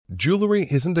Jewelry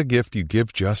isn't a gift you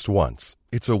give just once.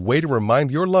 It's a way to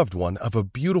remind your loved one of a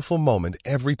beautiful moment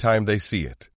every time they see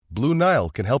it. Blue Nile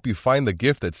can help you find the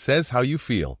gift that says how you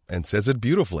feel and says it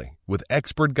beautifully, with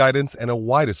expert guidance and a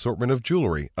wide assortment of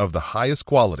jewelry of the highest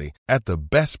quality at the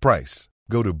best price.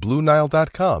 Go to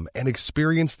BlueNile.com and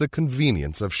experience the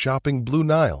convenience of shopping Blue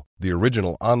Nile, the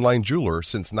original online jeweler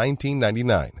since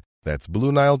 1999. That's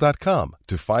BlueNile.com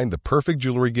to find the perfect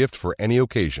jewelry gift for any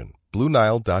occasion.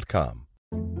 BlueNile.com.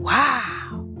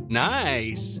 Wow.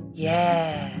 Nice.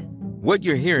 Yeah. What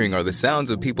you're hearing are the sounds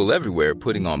of people everywhere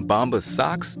putting on Bombas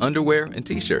socks, underwear, and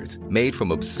T-shirts made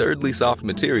from absurdly soft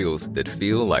materials that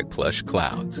feel like plush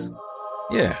clouds.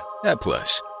 Yeah, that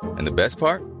plush. And the best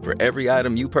part? For every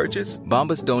item you purchase,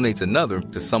 Bombas donates another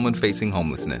to someone facing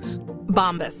homelessness.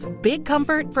 Bombas. Big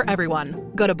comfort for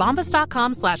everyone. Go to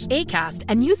bombas.com/ACAST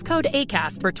and use code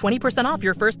ACAST for 20% off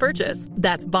your first purchase.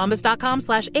 That's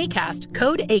bombas.com/ACAST.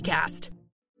 Code ACAST.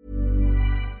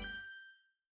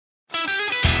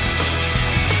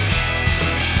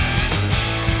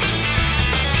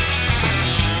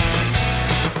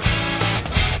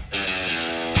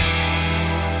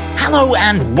 Hello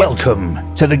and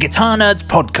welcome to the Guitar Nerds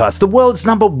Podcast, the world's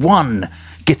 #1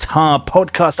 guitar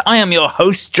podcast. I am your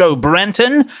host, Joe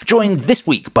Brenton, joined this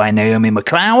week by Naomi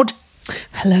McLeod.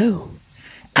 Hello.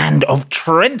 And of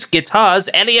Trent Guitars,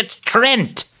 Elliot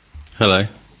Trent. Hello.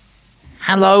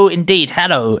 Hello indeed.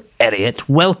 Hello, Elliot.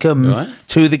 Welcome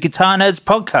to the Guitar Nerds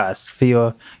Podcast for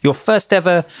your first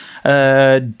ever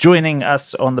joining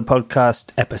us on the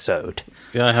podcast episode.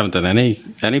 Yeah, I haven't done any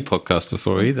podcast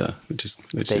before either, which is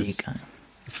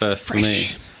first for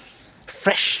me.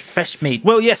 Fresh meat.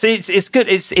 Well, yes, it's good.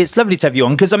 It's lovely to have you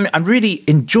on because I'm really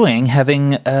enjoying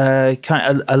having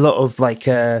kind of a lot of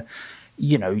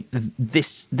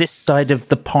this side of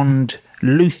the pond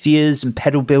luthiers and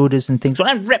pedal builders and things. Well,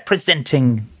 I'm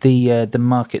representing the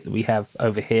market that we have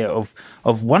over here of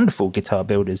wonderful guitar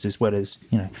builders as well as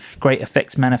great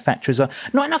effects manufacturers.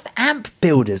 Not enough amp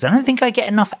builders. I don't think I get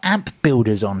enough amp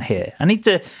builders on here. I need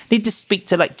to speak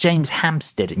to like James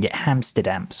Hampstead and get Hampstead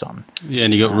amps on. Yeah,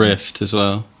 and you got Rift as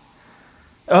well.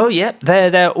 Oh, yeah,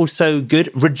 they're also good.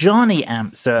 Reggiani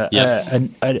amps are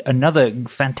another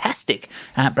fantastic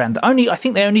amp brand. I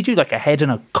think they only do like a head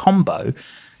and a combo.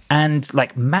 And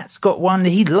like Matt's got one,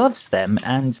 he loves them,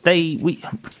 and we've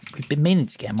been meaning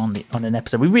to get them on an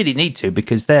episode. We really need to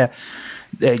because they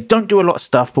don't do a lot of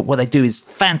stuff, but what they do is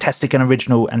fantastic and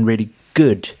original and really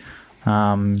good.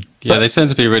 They tend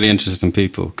to be really interesting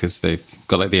people because they've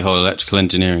got like the whole electrical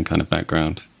engineering kind of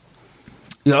background.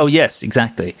 Oh yes,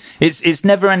 exactly. It's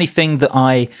never anything that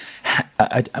I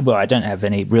don't have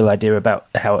any real idea about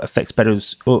how effects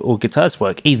pedals or guitars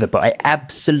work either, but I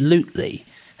absolutely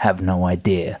have no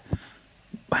idea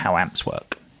how amps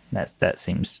work. That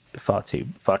seems far too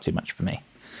much for me.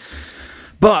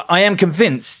 But I am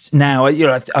convinced now.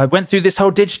 I went through this whole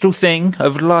digital thing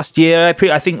over the last year.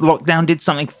 I think lockdown did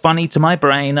something funny to my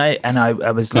brain. I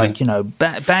was like,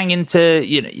 bang into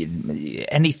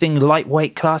anything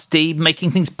lightweight, Class D, making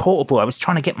things portable. I was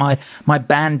trying to get my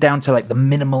band down to like the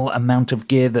minimal amount of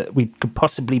gear that we could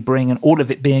possibly bring, and all of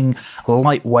it being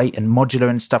lightweight and modular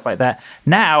and stuff like that.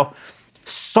 Now,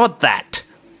 sod that.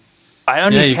 I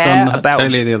only care about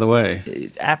totally the other way.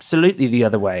 Absolutely the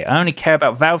other way. I only care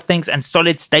about valve things and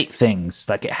solid state things.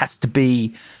 Like it has to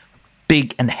be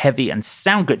big and heavy and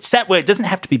sound good. It doesn't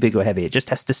have to be big or heavy. It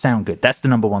just has to sound good. That's the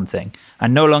 #1 thing. I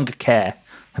no longer care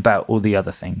about all the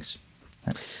other things.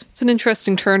 It's an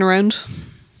interesting turnaround.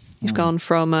 You've gone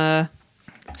from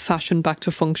fashion back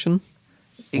to function.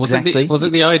 Exactly. Was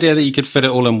it the idea that you could fit it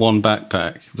all in one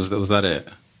backpack? Was that it?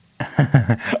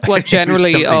 What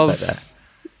generally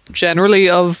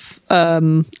of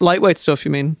lightweight stuff,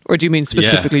 you mean? Or do you mean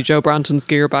specifically Joe Branton's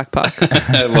gear backpack?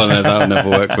 Well, no, that would never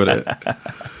work, would it?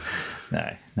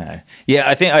 No. Yeah,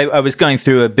 I think I was going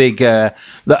through a big... I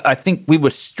think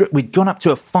we'd gone up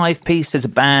to a 5-piece as a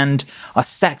band. Our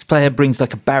sax player brings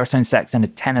like a baritone sax and a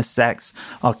tenor sax.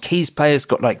 Our keys player's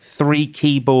got like 3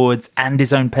 keyboards and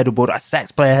his own pedal board. Our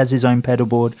sax player has his own pedal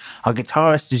board. Our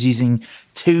guitarist is using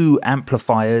 2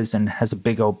 amplifiers and has a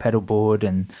big old pedal board.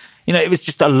 And, it was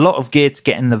just a lot of gear to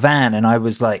get in the van. And I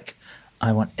was like,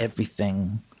 I want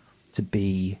everything to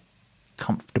be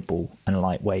comfortable and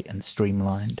lightweight and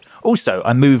streamlined. Also,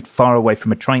 I moved far away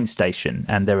from a train station,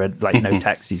 and there are like no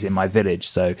taxis in my village,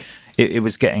 so it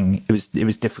was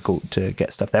difficult to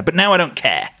get stuff there. But now I don't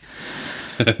care.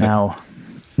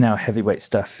 now heavyweight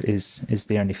stuff is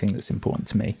the only thing that's important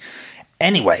to me.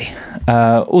 Anyway,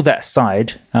 all that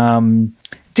aside,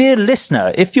 dear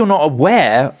listener, if you're not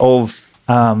aware of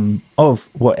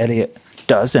what Elliot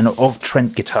does and of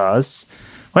Trent Guitars,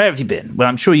 Where have you been? Well,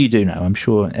 I'm sure you do know. I'm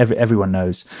sure everyone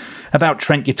knows about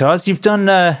Trent Guitars. You've had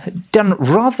a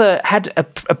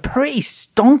pretty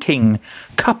stonking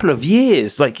couple of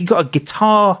years. Like, you got a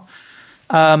guitar.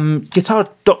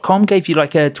 Guitar.com gave you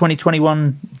like a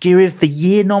 2021 Gear of the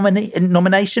Year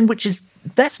nomination,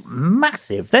 that's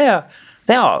massive. They are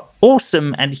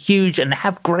awesome and huge and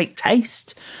have great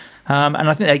taste. And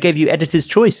I think they gave you Editor's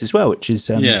Choice as well, which is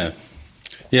no,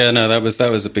 that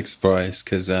was a big surprise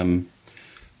because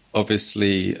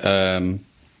obviously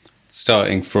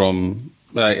starting from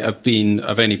I've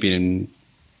only been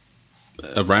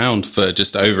around for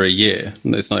just over a year.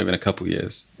 It's not even a couple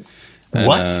years. And,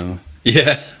 what?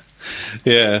 Yeah.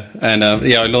 And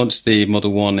I launched the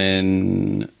Model 1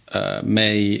 in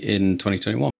May in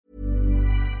 2021.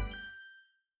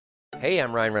 Hey,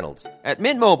 I'm Ryan Reynolds. At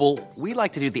Mint Mobile, we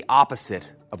like to do the opposite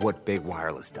of what Big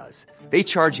Wireless does. They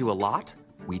charge you a lot,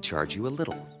 we charge you a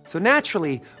little. So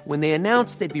naturally, when they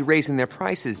announced they'd be raising their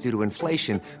prices due to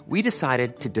inflation, we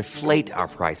decided to deflate our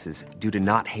prices due to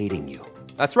not hating you.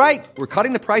 That's right. We're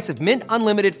cutting the price of Mint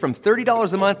Unlimited from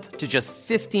 $30 a month to just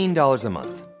 $15 a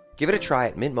month. Give it a try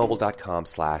at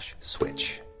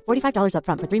mintmobile.com/switch. $45 up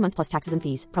front for 3 months plus taxes and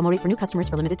fees. Promo rate for new customers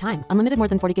for limited time. Unlimited more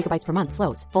than 40 gigabytes per month.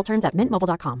 Slows full terms at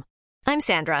mintmobile.com. I'm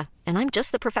Sandra, and I'm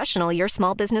just the professional your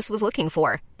small business was looking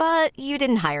for. But you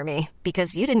didn't hire me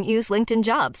because you didn't use LinkedIn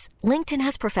Jobs. LinkedIn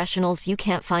has professionals you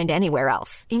can't find anywhere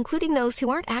else, including those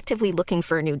who aren't actively looking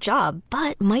for a new job,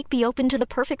 but might be open to the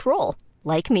perfect role,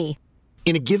 like me.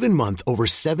 In a given month, over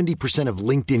 70% of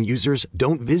LinkedIn users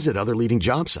don't visit other leading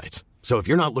job sites. So if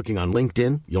you're not looking on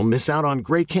LinkedIn, you'll miss out on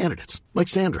great candidates like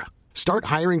Sandra. Start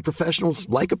hiring professionals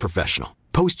like a professional.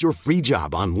 Post your free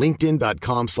job on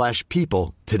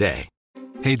linkedin.com/people today.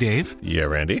 Hey, Dave. Yeah,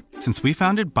 Randy. Since we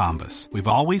founded Bombas, we've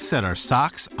always said our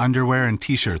socks, underwear, and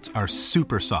T-shirts are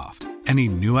super soft. Any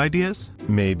new ideas?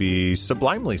 Maybe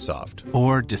sublimely soft.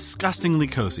 Or disgustingly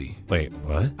cozy. Wait,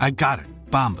 what? I got it.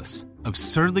 Bombas.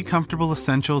 Absurdly comfortable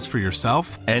essentials for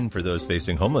yourself and for those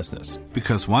facing homelessness.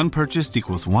 Because one purchased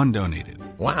equals one donated.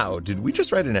 Wow, did we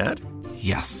just write an ad?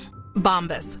 Yes.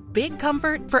 Bombas. Big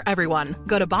comfort for everyone.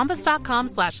 Go to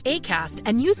bombas.com/ACAST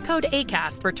and use code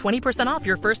ACAST for 20% off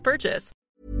your first purchase.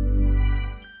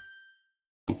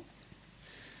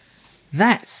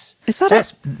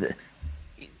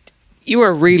 You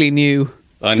are really new.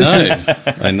 I know.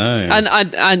 I know.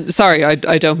 And sorry,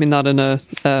 I don't mean that in a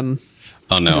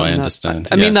oh no, I understand.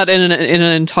 I mean that in an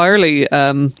entirely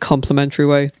complimentary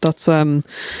way. That's some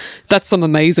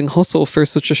amazing hustle for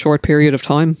such a short period of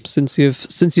time since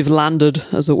you've landed,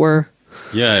 as it were.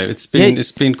 Yeah, it's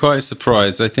been quite a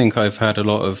surprise. I think I've had a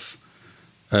lot of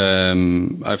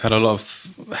help I've had a lot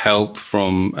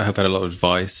of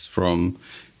advice from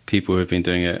people who have been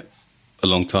doing it a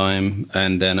long time,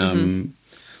 and then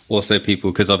also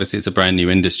people, because obviously it's a brand new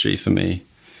industry for me.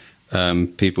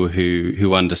 People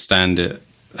who understand it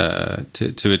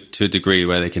to a degree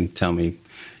where they can tell me,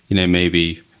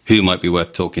 maybe who might be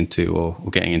worth talking to or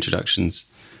getting introductions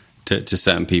to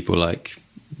certain people like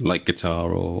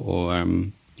Guitar or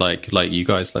like you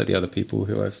guys, like the other people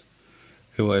who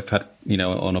I've had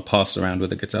on a pass around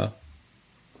with a guitar.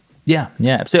 Yeah,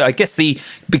 absolutely.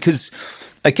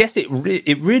 I guess it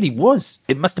really was.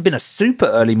 It must have been a super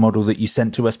early model that you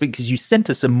sent to us, because you sent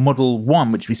us a Model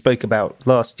 1, which we spoke about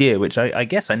last year, which I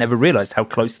guess I never realised how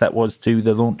close that was to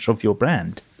the launch of your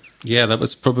brand. Yeah, that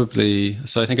was probably...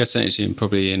 So I think I sent it to you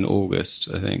probably in August,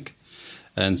 I think.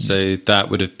 And so that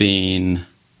would have been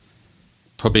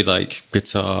probably like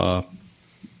Guitar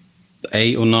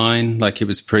 8 or 9. Like, it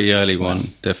was a pretty early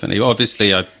one, definitely.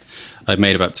 Obviously, I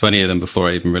made about 20 of them before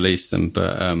I even released them,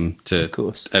 but of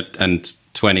course. And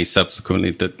 20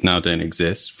 subsequently that now don't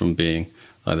exist from being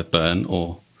either burnt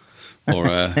or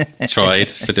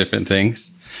tried for different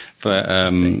things. But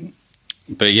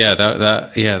yeah,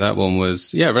 that one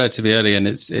was relatively early, and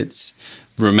it's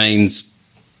remains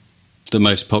the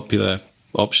most popular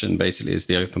option. Basically, is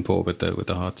the open port with the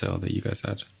hardtail that you guys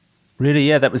had. Really,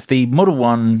 yeah, that was the Model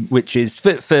 1, which is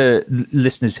for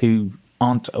listeners who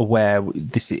aren't aware,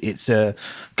 it's a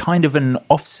kind of an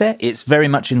offset. It's very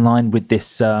much in line with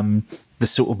this the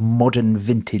sort of modern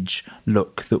vintage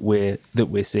look that we're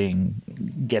seeing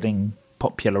getting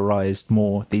popularized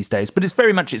more these days. But it's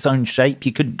very much its own shape.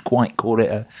 You couldn't quite call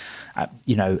it a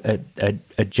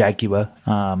Jaguar.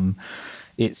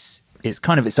 It's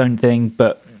kind of its own thing,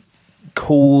 but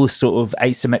cool, sort of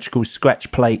asymmetrical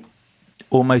scratch plate,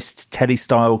 almost Teddy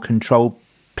style control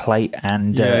plate,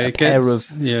 and a pair of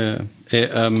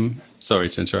sorry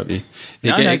to interrupt you.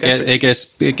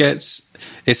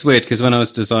 It's weird because when I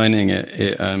was designing it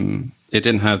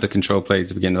didn't have the control plate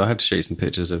to begin with. I have to show you some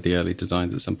pictures of the early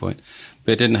designs at some point,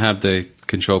 but it didn't have the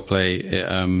control plate.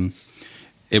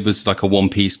 It was like a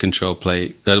one-piece control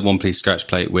plate, one-piece scratch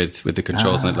plate with the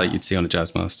controls on it, like you'd see on a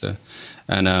Jazzmaster.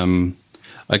 And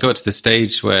I got to the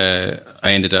stage where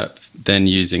I ended up then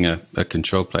using a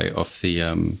control plate off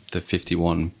the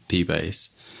 51 P bass,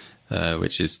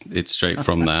 which it's straight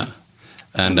from that.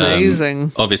 And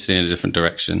amazing. Obviously in a different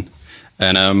direction.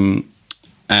 And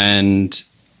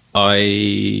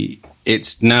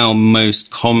it's now most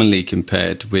commonly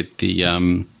compared with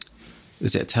the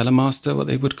is it a Telemaster, what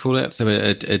they would call it? So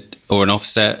or an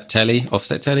offset telly,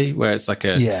 where it's like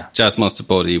a Jazzmaster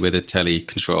body with a telly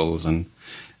controls, and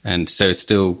so it's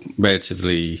still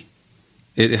relatively,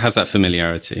 it has that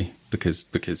familiarity because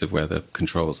of where the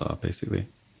controls are, basically.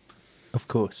 Of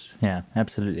course, yeah,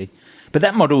 absolutely. But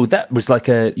that model, that was like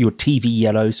your TV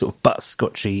yellow sort of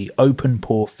butterscotchy open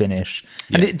pore finish,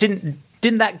 and it didn't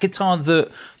that guitar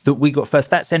that we got first,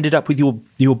 that's ended up with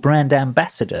your brand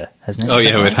ambassador, hasn't it? Oh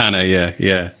yeah, with Hannah,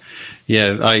 yeah.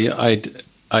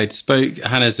 I'd spoke.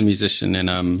 Hannah's a musician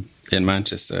in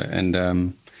Manchester,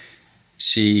 and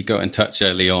she got in touch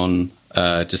early on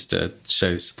just to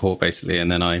show support, basically.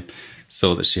 And then I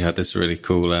saw that she had this really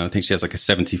cool. I think she has like a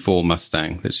 '74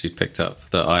 Mustang that she'd picked up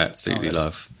that I absolutely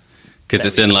love, because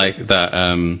it's in like that.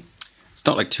 It's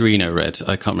not like Torino red.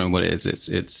 I can't remember what it is.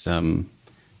 It's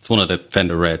one of the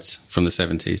Fender Reds from the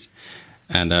 70s.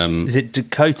 And is it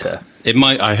Dakota? It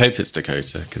might. I hope it's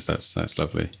Dakota, because that's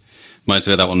lovely. Reminds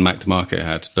me of that one Mac DeMarco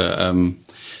had.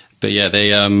 But yeah,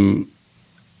 they.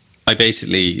 I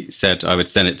basically said I would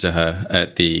send it to her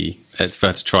for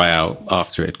her to try out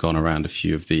after it had gone around a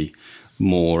few of the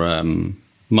more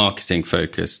marketing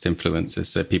focused influencers,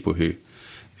 so people who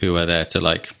are there to,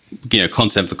 like,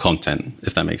 content for content,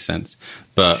 if that makes sense.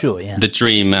 But sure, yeah. The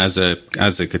dream as a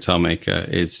guitar maker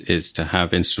is to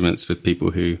have instruments with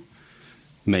people who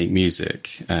make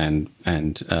music and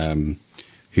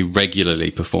who regularly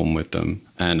perform with them,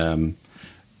 and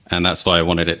that's why I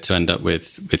wanted it to end up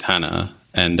with Hannah,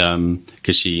 and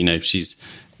because she's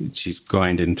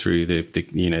grinding through the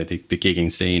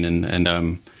gigging scene,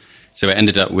 and so it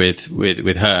ended up with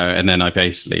her, and then I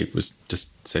basically was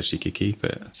just so she could keep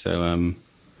it. So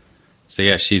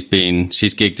yeah, she's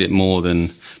gigged it more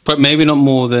than, but maybe not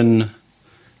more than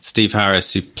Steve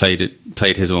Harris, who played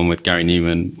his one with Gary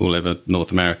Newman all over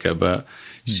North America, but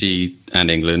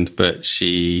and England, but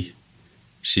she's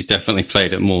definitely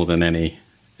played it more than any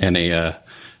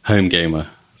home gamer.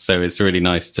 So it's really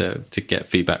nice to get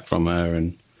feedback from her,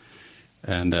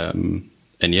 and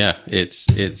yeah,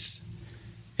 it's.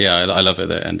 Yeah, I love it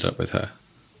that it ended up with her.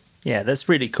 Yeah, that's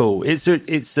really cool. It's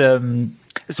a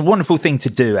wonderful thing to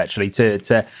do, actually,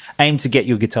 to aim to get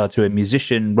your guitar to a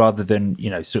musician rather than,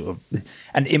 sort of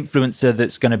an influencer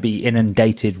that's going to be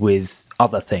inundated with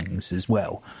other things as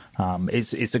well.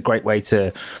 It's a great way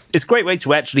to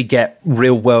actually get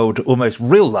real world, almost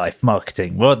real life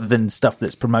marketing rather than stuff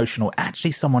that's promotional.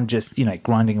 Actually, someone just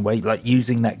grinding away, like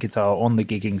using that guitar on the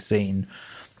gigging scene,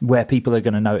 where people are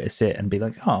going to notice it and be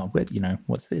like, oh,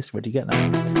 what's this? Where'd you get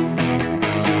that?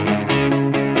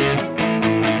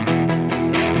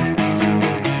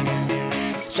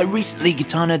 So recently,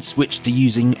 Guitar Nerd switched to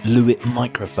using Lewitt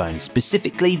microphones,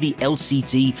 specifically the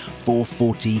LCT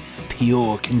 440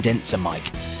 Pure Condenser mic.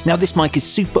 Now, this mic is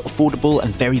super affordable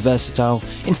and very versatile.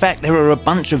 In fact, there are a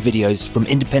bunch of videos from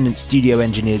independent studio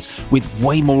engineers with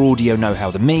way more audio know-how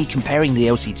than me, comparing the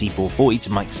LCT 440 to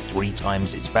mics 3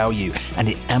 times its value, and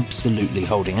it absolutely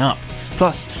holding up.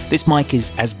 Plus, this mic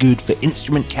is as good for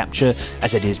instrument capture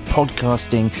as it is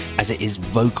podcasting, as it is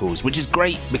vocals, which is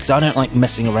great because I don't like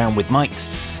messing around with mics,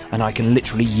 and I can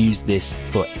literally use this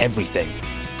for everything.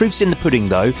 Proof's in the pudding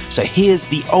though, so here's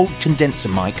the old condenser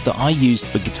mic that I used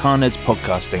for Guitar Nerds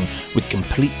podcasting with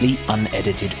completely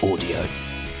unedited audio.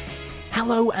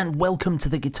 Hello and welcome to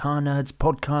the Guitar Nerds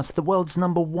podcast, the world's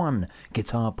 #1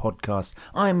 guitar podcast.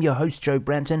 I am your host Joe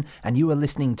Branton, and you are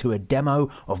listening to a demo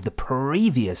of the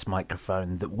previous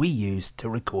microphone that we used to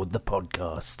record the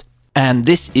podcast. And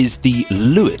this is the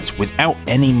Lewitt without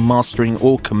any mastering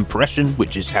or compression,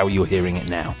 which is how you're hearing it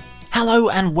now. Hello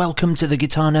and welcome to the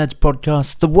Guitar Nerds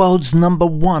podcast, the world's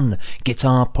 #1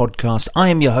 guitar podcast. I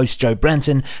am your host Joe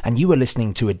Branton, and you are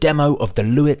listening to a demo of the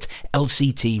Lewitt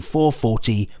LCT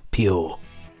 440 Pure.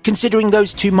 Considering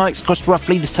those two mics cost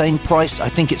roughly the same price, I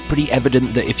think it's pretty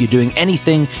evident that if you're doing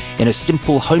anything in a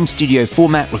simple home studio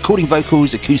format, recording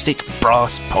vocals, acoustic,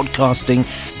 brass, podcasting,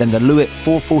 then the Lewitt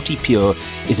 440 Pure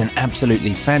is an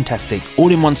absolutely fantastic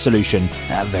all-in-one solution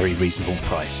at a very reasonable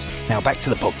price. Now back to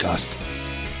the podcast.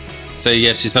 So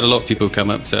yeah, she's had a lot of people come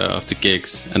up to her after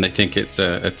gigs, and they think it's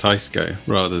a Teisco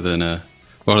rather than a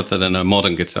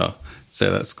modern guitar. So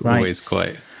that's always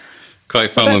quite quite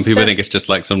fun when people think it's just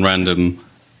like some random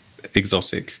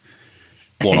exotic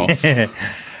one-off.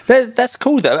 That's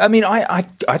cool, though. I mean, I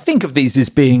think of these as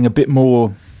being a bit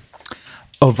more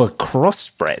of a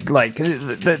crossbred. Like,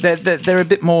 they're a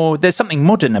bit more... There's something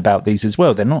modern about these as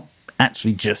well. They're not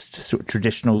actually just sort of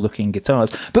traditional-looking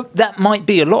guitars. But that might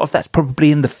be... A lot of that's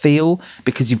probably in the feel,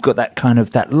 because you've got that kind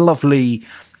of... That lovely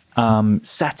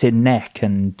satin neck,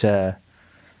 and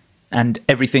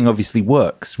everything obviously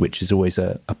works, which is always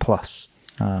a plus.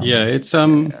 It's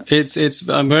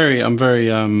I'm very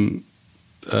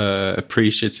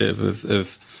appreciative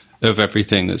of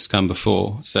everything that's come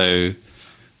before. So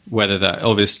whether that,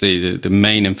 obviously the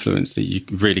main influence that you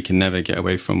really can never get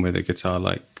away from with a guitar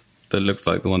like that looks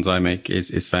like the ones I make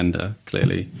is Fender,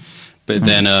 clearly. But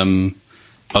then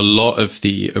a lot of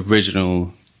the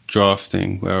original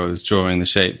drafting, where I was drawing the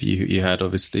shape, you had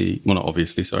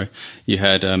you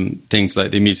had things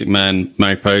like the Music Man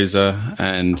Mariposa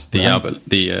and the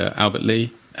Albert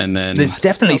Lee. And then there's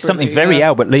definitely something very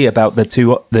Albert Lee about the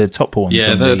top horns.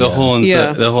 Yeah, the horns.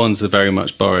 The horns are very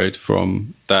much borrowed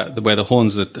from that, where the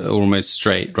horns are almost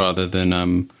straight rather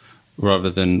than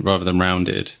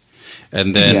rounded.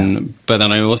 And then, but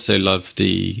then I also love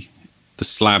the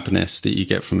slabness that you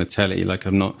get from a Telly. Like,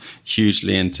 I'm not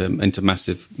hugely into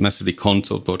massively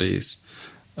contoured bodies.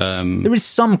 There is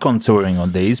some contouring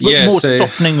on these, but more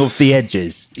softening of the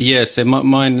edges. Yeah, so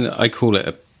mine, I call it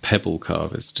a pebble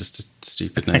carve. It's just a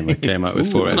stupid name I came up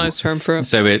with for it. It's a nice term for it.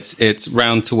 So it's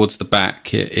round towards the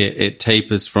back. It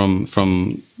tapers from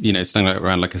something like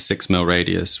around like a 6 mil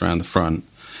radius around the front,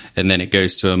 and then it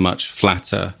goes to a much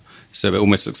flatter. So it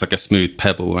almost looks like a smooth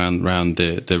pebble around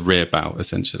the rear bout,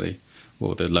 essentially,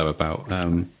 or the lower bout.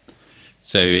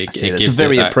 So it gives a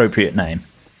very appropriate name.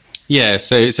 Yeah,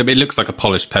 so it looks like a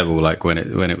polished pebble, like when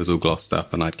it was all glossed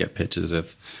up, and I'd get pictures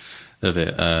of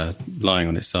it lying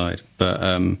on its side. But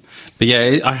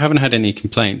yeah, I haven't had any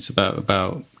complaints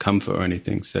about comfort or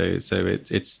anything. So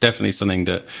it's definitely something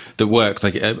that works.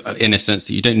 Like, in a sense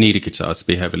that you don't need a guitar to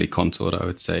be heavily contoured, I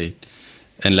would say,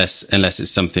 unless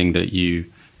it's something that you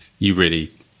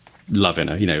really love.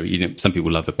 Some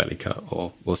people love a belly cut,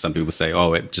 or some people say,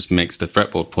 oh, it just makes the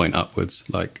fretboard point upwards.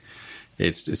 Like,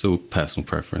 it's all personal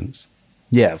preference.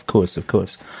 Yeah, of course.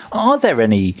 Are there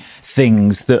any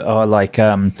things that are like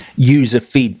user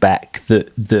feedback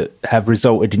that have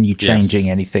resulted in you changing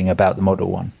anything about the Model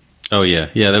 1? Oh yeah.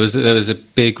 There was a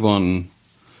big one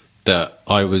that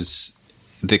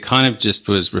kind of just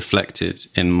was reflected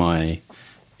in my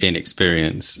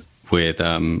inexperience with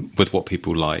what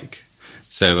people like.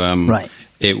 So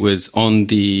it was on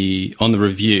the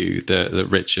review that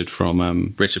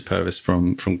Richard Purvis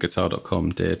from Guitar.com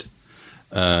did.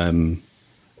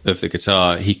 Of the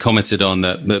guitar, he commented on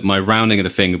that my rounding of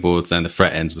the fingerboards and the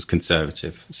fret ends was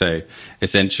conservative. So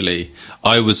essentially,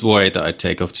 I was worried that I'd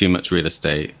take off too much real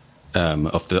estate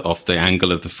off the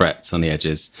angle of the frets on the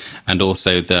edges, and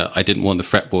also that I didn't want the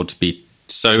fretboard to be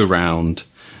so round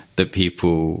that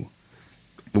people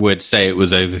would say it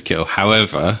was overkill.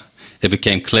 However, it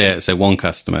became clear. So one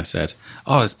customer said,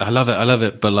 "Oh, I love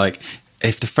it, but like,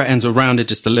 if the fret ends were rounded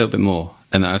just a little bit more."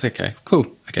 And I was okay, cool.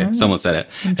 Okay, someone said it.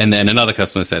 And then another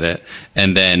customer said it.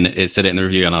 And then it said it in the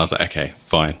review, and I was like, okay,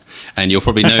 fine. And you'll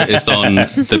probably notice on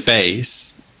the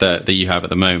bass that you have at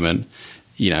the moment,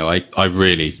 I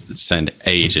really spend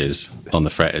ages on the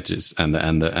fret edges and the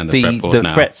fretboard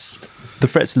now. The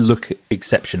frets look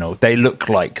exceptional. They look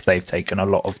like they've taken a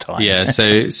lot of time. Yeah, so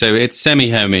it's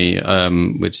semi-hemi,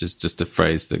 which is just a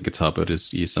phrase that guitar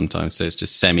builders use sometimes. So it's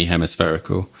just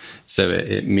semi-hemispherical. So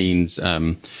it means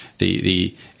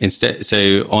instead.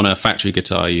 So on a factory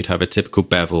guitar, you'd have a typical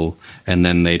bevel, and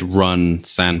then they'd run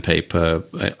sandpaper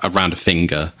around a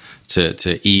finger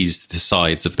to ease the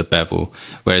sides of the bevel.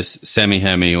 Whereas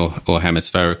semi-hemi or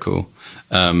hemispherical,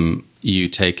 you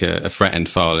take a fret end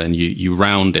file and you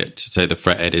round it so the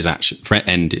fret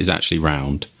end is actually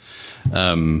round.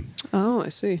 I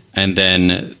see. And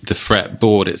then the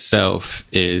fretboard itself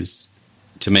is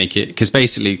to make it, because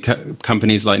basically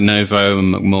companies like Novo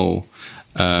and McMull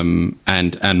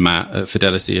and Matt at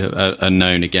Fidelity are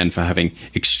known again for having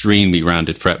extremely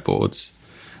rounded fretboards.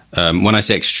 When I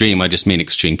say extreme, I just mean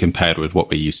extreme compared with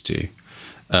what we're used to.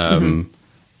 And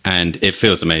it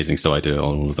feels amazing, so I do it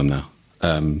on all of them now.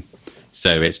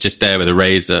 So it's just there with a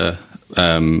razor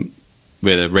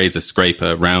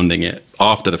scraper rounding it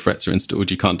after the frets are installed.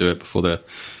 You can't do it before they're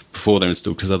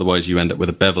installed, because otherwise you end up with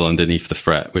a bevel underneath the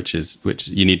fret, which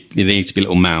you need to be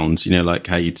little mounds, like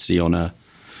how you'd see on the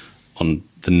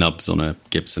nubs on a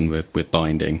Gibson with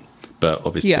binding, but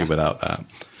obviously without that.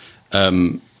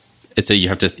 So you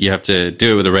have to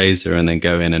do it with a razor and then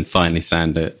go in and finely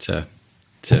sand it to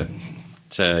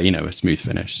to a smooth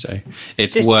finish. So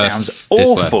it's This worth sounds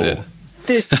awful. it.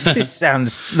 This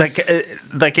sounds like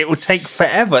it will take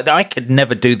forever. I could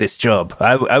never do this job.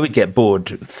 I would get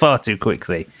bored far too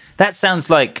quickly. That sounds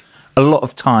like a lot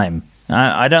of time.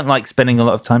 I don't like spending a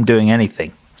lot of time doing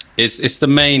anything. It's the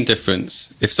main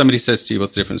difference. If somebody says to you,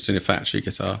 what's the difference between a factory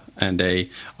guitar and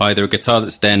either a guitar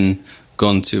that's then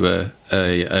gone to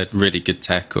a really good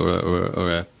tech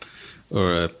or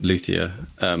a luthier.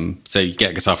 So you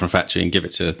get a guitar from a factory and give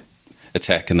it to a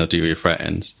tech and they'll do your fret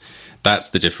ends.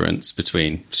 That's the difference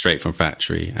between straight from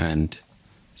factory and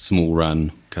small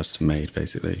run, custom made,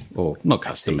 basically, or not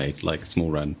custom made, like small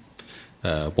run,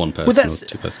 one person or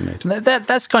two person made.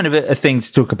 That's kind of a thing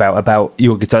to talk about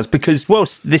your guitars, because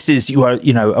whilst this is you are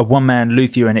a one man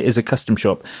luthier and it is a custom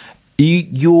shop,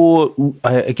 you're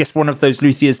I guess one of those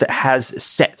luthiers that has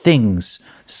set things.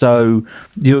 So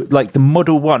you're like the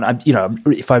Model 1.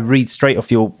 If I read straight off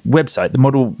your website, the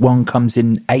Model 1 comes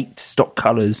in 8 stock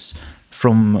colours,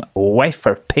 from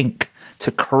wafer pink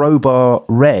to crowbar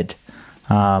red.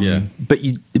 But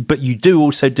you do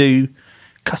also do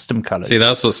custom colours. See,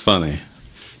 that's what's funny,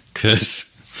 because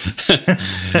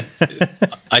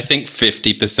I think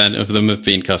 50% of them have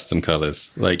been custom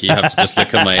colours. Like, you have to just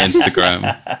look at my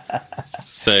Instagram.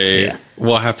 So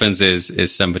what happens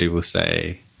is somebody will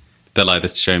say, they'll either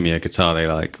show me a guitar they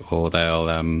like, or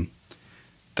they'll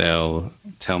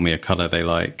tell me a colour they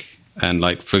like. And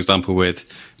like, for example, with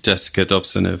Jessica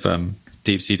Dobson of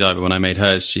Deep Sea Diver, when I made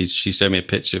hers, she showed me a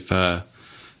picture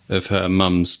of her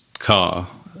mum's car,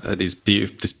 this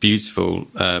beautiful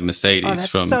Mercedes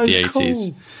from the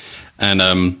 80s. Cool.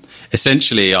 And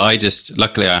essentially,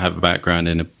 luckily I have a background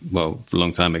a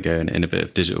long time ago in a bit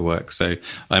of digital work, so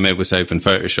I'm able to open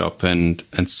Photoshop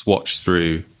and swatch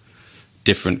through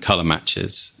different color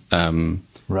matches.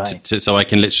 Right. So I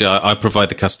can literally, I provide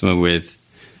the customer with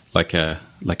like a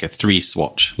 3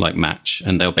 swatch match,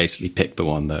 and they'll basically pick the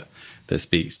one that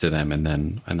speaks to them, and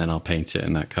then I'll paint it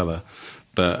in that color.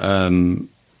 But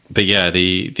yeah,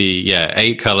 the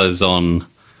 8 colors on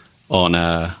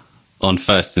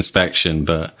first inspection,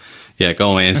 but yeah, go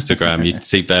on my Instagram, you'd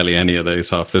see barely any of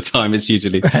those half the time. It's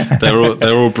usually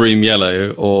they're all bream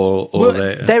yellow or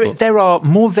there are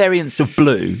more variants of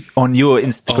blue on your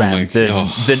Instagram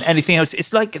than anything else.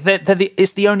 It's like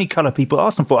it's the only color people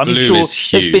ask them for. I'm blue sure is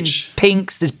huge. There's been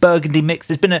pinks, there's burgundy mix,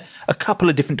 there's been a couple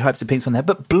of different types of pinks on there,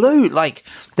 but blue, like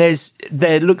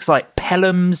there looks like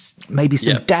Pelhams, maybe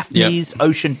some Daphnes,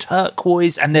 ocean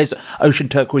turquoise, and there's ocean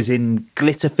turquoise in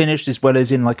glitter finish as well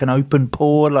as in like an open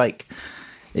pore, like.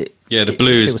 The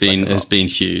blue has been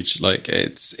huge. Like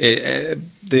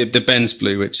the Benz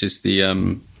blue, which is the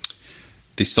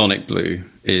Sonic blue,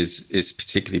 is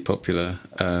particularly popular.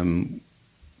 And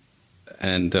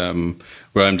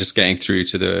where I'm just getting through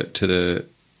to the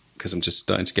because I'm just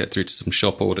starting to get through to some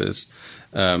shop orders.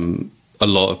 A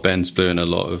lot of Benz blue and a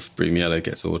lot of bream yellow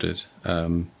gets ordered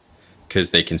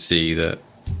because they can see that.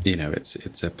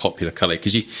 It's a popular color,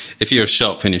 because if you're a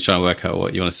shop and you're trying to work out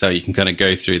what you want to sell, you can kind of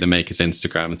go through the maker's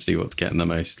Instagram and see what's getting the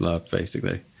most love,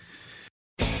 basically.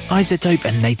 iZotope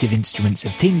and Native Instruments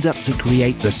have teamed up to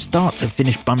create the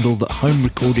start-to-finish bundle that home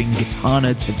recording guitar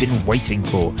nerds have been waiting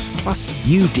for. Plus,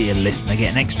 you, dear listener,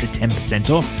 get an extra 10%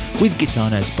 off with Guitar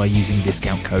Nerds by using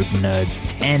discount code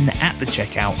NERDS10 at the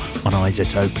checkout on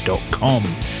iZotope.com.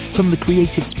 From the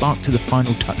creative spark to the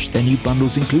final touch, their new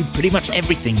bundles include pretty much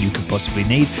everything you could possibly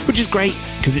need, which is great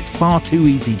because it's far too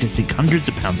easy to sink hundreds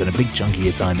of pounds and a big chunk of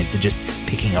your time into just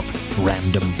picking up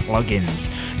random plugins.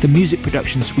 The Music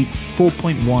Production Suite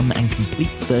 4.1 and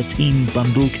Complete 13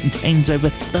 bundle contains over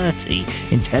 30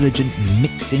 intelligent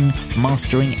mixing,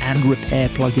 mastering and repair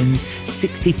plugins,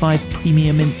 65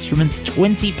 premium instruments,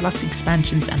 20 plus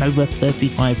expansions and over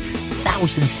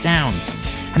 35,000 sounds.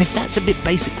 And if that's a bit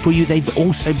basic for you, they've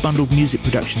also bundled Music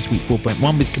Production Suite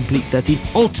 4.1 with Complete 13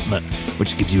 Ultimate,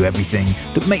 which gives you everything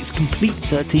that makes Complete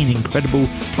 13 incredible,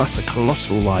 plus a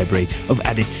colossal library of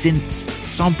added synths,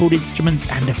 sampled instruments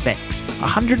and effects,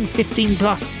 115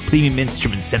 plus premium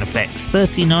instruments and effects,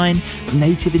 39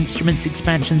 native instruments,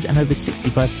 expansions, and over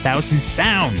 65,000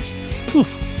 sounds. Whew.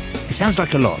 It sounds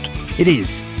like a lot. It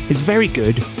is. It's very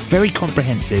good, very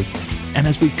comprehensive, and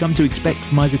as we've come to expect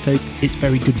from iZotope, it's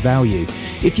very good value.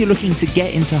 If you're looking to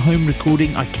get into home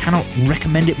recording, I cannot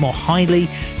recommend it more highly.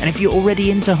 And if you're already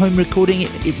into home recording,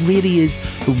 it really is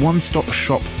the one-stop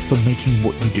shop for making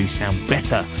what you do sound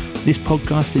better. This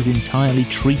podcast is entirely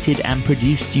treated and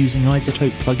produced using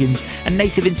iZotope plugins, and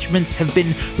Native Instruments have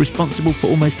been responsible for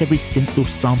almost every synth or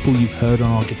sample you've heard on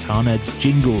our Guitar Nerds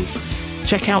jingles.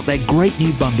 Check out their great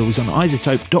new bundles on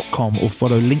iZotope.com or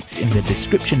follow links in the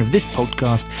description of this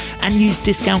podcast and use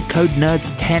discount code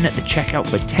NERDS10 at the checkout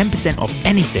for 10% off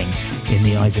anything in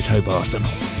the iZotope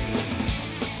arsenal.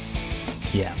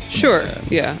 Yeah. Sure.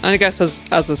 Yeah. And I guess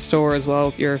as a store as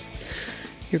well, you're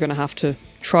going to have to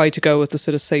try to go with the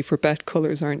sort of safer bet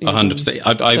colours, aren't you?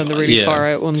 100%. Than the really far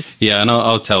out ones. Yeah, and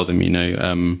I'll tell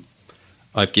them,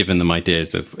 I've given them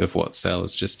ideas of what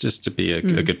sells, just to be a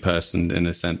good person, in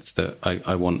the sense that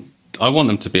I want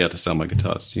them to be able to sell my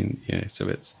guitars. So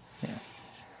it's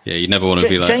you never want to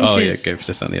be like, go for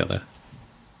this and the other.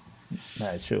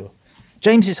 No, sure.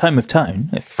 James is Home of Tone,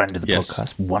 a friend of the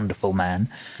podcast, wonderful man.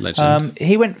 Legend.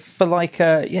 He went for like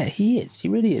he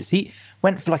really is. He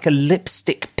went for like a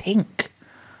lipstick pink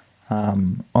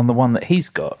on the one that he's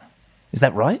got. Is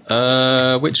that right?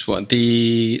 Which one?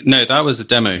 No, that was a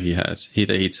demo he had.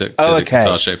 He took to the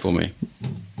guitar show for me.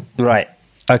 Right.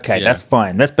 Okay, that's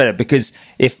fine. That's better, because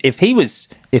if he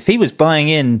was buying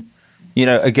in,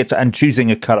 a guitar and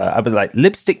choosing a color, I'd be like,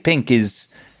 lipstick pink is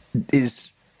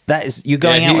you're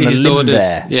going out on a limb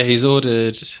there. Yeah, he's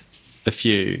ordered a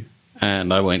few,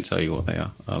 and I won't tell you what they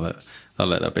are. I'll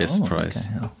let that be a surprise.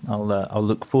 Okay. I'll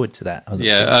look forward to that. I'll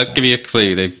give you a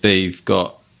clue.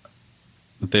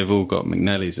 They've all got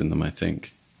McNellys in them, I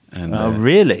think. And,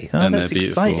 really? And that's they're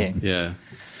beautiful. Exciting. Yeah.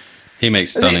 He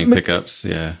makes stunning pickups,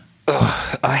 yeah.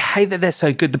 Oh, I hate that they're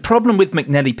so good. The problem with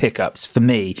McNelly pickups, for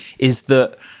me, is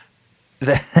that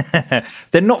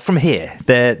they're not from here.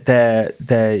 They're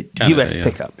Canada, US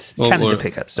pickups. Canada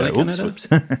pickups. Sorry. Canada?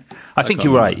 I think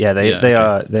you're right. Yeah, they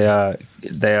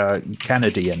are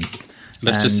Canadian.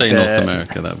 Let's just say North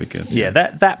America, that'd be good. Yeah,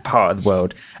 that part of the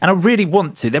world. And I really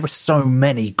want to. There are so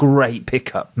many great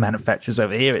pickup manufacturers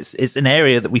over here. It's an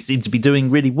area that we seem to be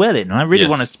doing really well in, and I really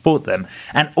want to support them.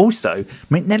 And also,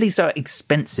 McNellys are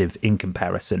expensive in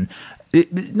comparison.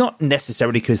 Not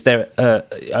necessarily because they're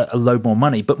a load more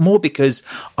money, but more because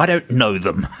I don't know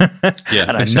them.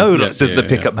 And I know lots of the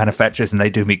pickup manufacturers, and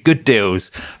they do me good deals.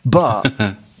 But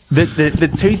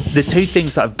the two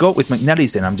things that I've got with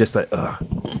McNellys in, I'm just like,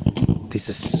 these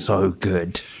are so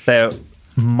good. They're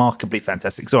remarkably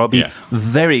fantastic. So I'll be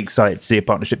very excited to see a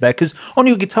partnership there, because on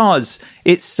your guitars,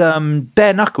 it's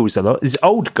bare knuckles a lot. It's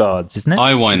old guards, isn't it?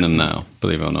 I wind them now,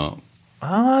 believe it or not.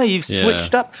 You've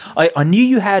switched up. I knew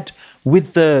you had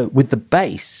with the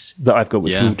bass that I've got,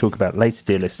 which we'll talk about later,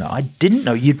 dear listener. I didn't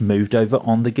know you'd moved over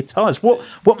on the guitars.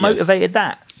 What motivated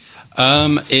that?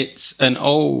 It's an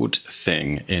old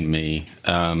thing in me.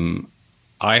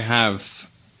 I have...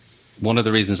 One of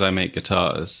the reasons I make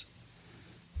guitars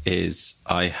is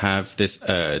I have this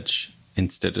urge,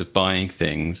 instead of buying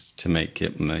things, to make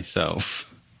it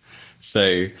myself.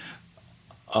 So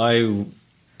I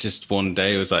just one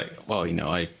day was like, well,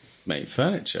 I make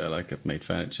furniture. Like, I've made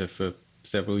furniture for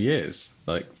several years.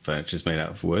 Like, furniture's made out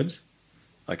of wood.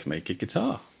 I can make a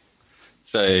guitar.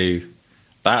 So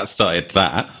that started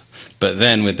that. But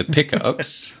then with the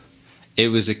pickups... It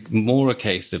was more a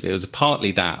case of, it was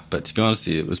partly that, but to be honest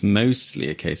with you, it was mostly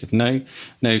a case of no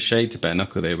shade to Bare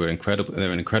Knuckle. They were incredible.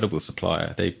 They're an incredible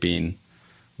supplier. They've been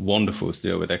wonderful to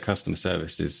deal with. Their customer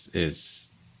service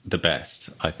is the best,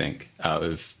 I think, out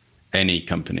of any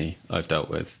company I've dealt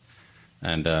with.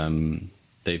 And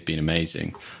they've been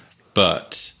amazing.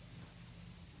 But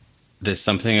there's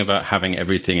something about having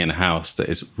everything in-house that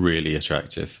is really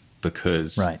attractive,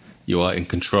 because you are in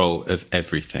control of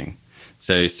everything.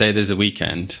 So say there's a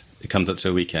weekend, it comes up to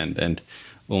a weekend, and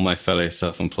all my fellow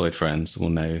self-employed friends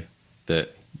will know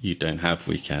that you don't have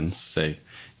weekends. So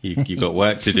you got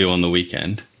work to do on the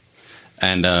weekend,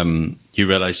 and you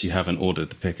realize you haven't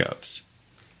ordered the pickups.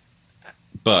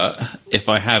 But if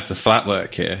I have the flat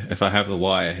work here, if I have the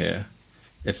wire here,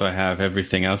 if I have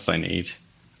everything else I need,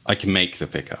 I can make the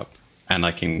pickup, and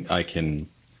I can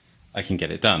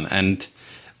get it done. And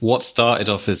what started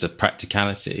off as a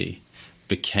practicality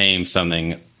became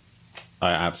something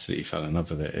I absolutely fell in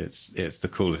love with. It's the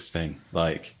coolest thing,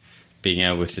 like being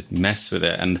able to mess with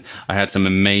it. And I had some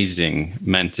amazing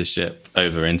mentorship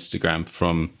over Instagram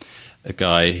from a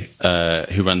guy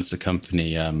who runs the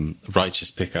company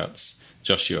Righteous Pickups,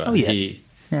 Joshua. Oh, yes.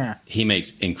 He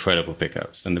makes incredible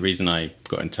pickups. And the reason I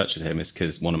got in touch with him is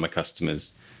because one of my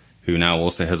customers, who now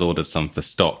also has ordered some for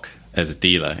stock as a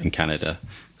dealer in Canada,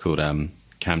 called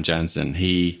Cam Jansen,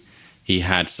 he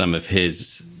had some of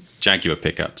his Jaguar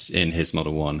pickups in his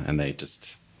Model 1, and they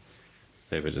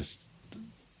were just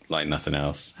like nothing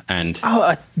else. And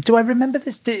do I remember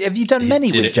this? Have you done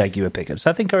many with Jaguar pickups?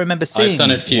 I think I remember seeing. I've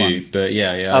done a few, one. But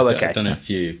I've done a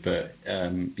few. But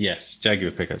yes,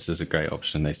 Jaguar pickups is a great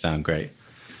option. They sound great.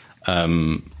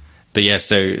 But yeah,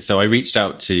 so I reached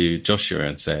out to Joshua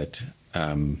and said,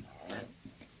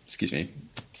 excuse me,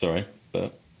 sorry,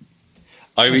 but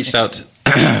I reached out.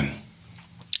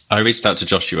 I reached out to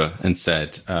Joshua and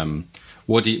said,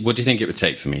 "What do you think it would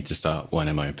take for me to start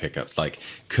winding my own pickups? Like,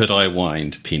 could I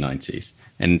wind P90s?"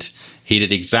 And he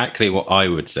did exactly what I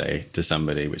would say to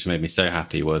somebody, which made me so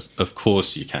happy. Was, "Of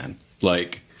course you can.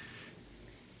 Like,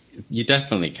 you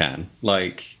definitely can.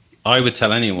 Like, I would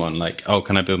tell anyone, like, oh,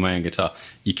 can I build my own guitar?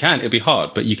 You can. It'd be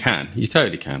hard, but you can. You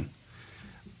totally can."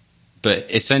 But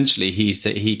essentially,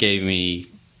 he gave me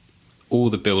all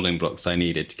the building blocks I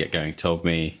needed to get going. Told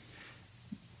me,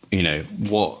 you know,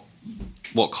 what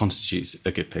constitutes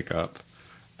a good pickup.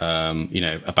 You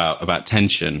know, about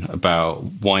tension, about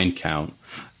wind count,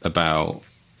 about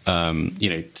you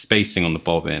know, spacing on the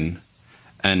bobbin,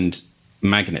 and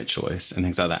magnet choice and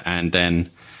things like that. And then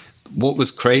what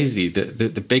was crazy,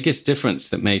 the biggest difference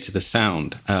that made to the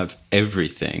sound of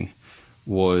everything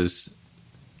was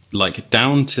like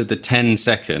down to the 10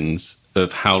 seconds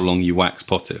of how long you wax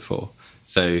pot it for.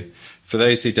 So for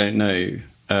those who don't know,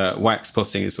 wax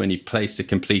potting is when you place a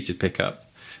completed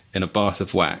pickup in a bath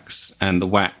of wax, and the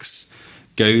wax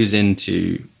goes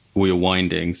into all your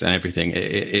windings and everything.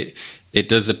 It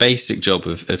does a basic job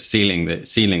of sealing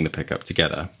the pickup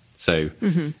together. So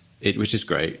which is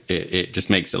great. It just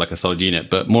makes it like a solid unit.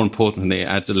 But more importantly, it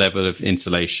adds a level of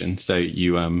insulation. So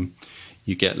you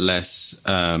get less.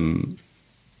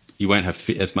 You won't have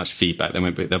as much feedback.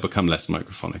 They'll become less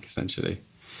microphonic, essentially.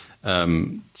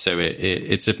 So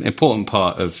it's an important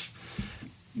part of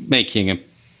making a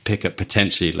pickup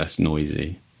potentially less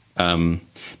noisy. But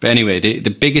anyway, the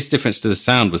biggest difference to the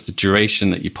sound was the duration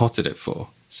that you potted it for.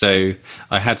 So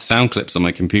I had sound clips on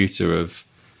my computer of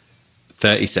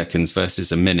 30 seconds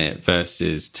versus a minute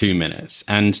versus 2 minutes.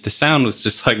 And the sound was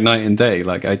just like night and day.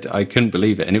 Like I couldn't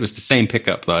believe it. And it was the same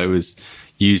pickup that I was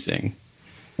using.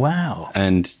 Wow.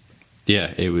 And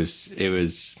yeah, it was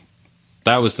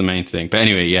that was the main thing. But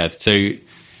anyway, yeah, so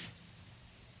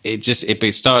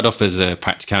it started off as a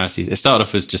practicality. It started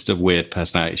off as just a weird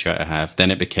personality trait I have.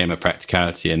 Then it became a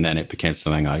practicality, and then it became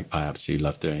something I absolutely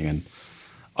love doing. And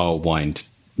I'll wind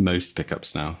most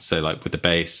pickups now. So like with the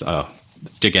bass,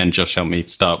 again, Josh helped me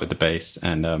start with the bass,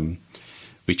 and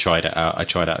we tried it out. I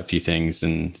tried out a few things,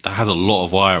 and that has a lot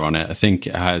of wire on it. I think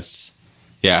it has.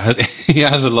 Yeah, it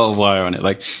has a lot of wire on it.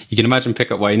 Like you can imagine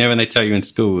pickup wire. You know when they tell you in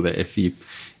school that if you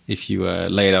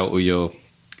laid out all your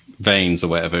veins or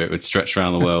whatever, it would stretch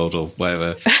around the world or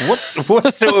whatever. What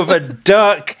sort of a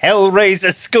dark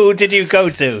Hellraiser school did you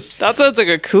go to? That sounds like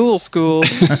a cool school.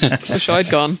 Wish I'd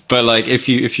gone. But like if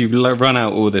you run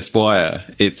out all this wire,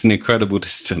 it's an incredible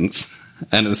distance.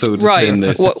 And it's all just in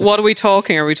this. What are we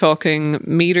talking? Are we talking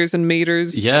meters and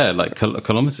meters? Yeah, like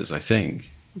kilometers, I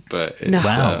think. But it's,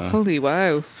 wow! Holy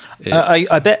wow!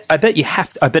 I bet you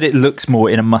have to. I bet it looks more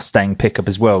in a Mustang pickup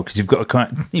as well, because you've got a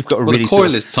really the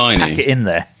coil is tiny. Pack it in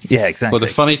there. Yeah, exactly. Well,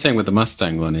 the funny thing with the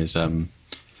Mustang one is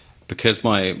because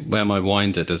where my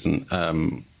winder doesn't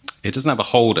it doesn't have a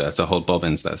holder to hold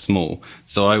bobbins that small.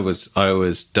 So I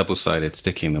was double-sided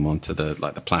sticking them onto the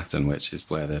platen, which is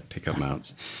where the pickup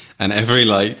mounts, and every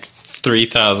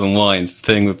 3,000 winds, the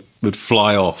thing would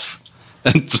fly off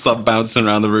and start bouncing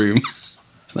around the room.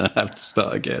 I have to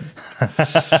start again.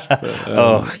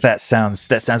 That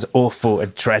sounds awful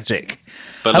and tragic.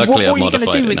 But luckily, I've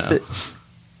modified it now.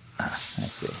 I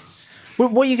see.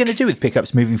 What are you going to do with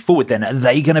pickups moving forward then? Are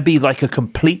they going to be like a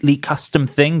completely custom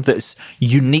thing that's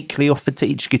uniquely offered to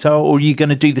each guitar, or are you going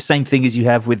to do the same thing as you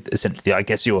have with essentially, I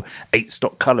guess, your 8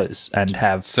 stock colours and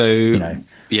have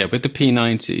Yeah, with the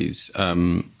P90s,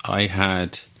 I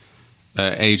had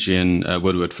Adrian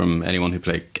Woodward from Anyone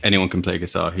Can Play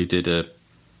Guitar, who did an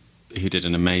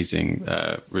amazing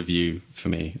review for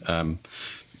me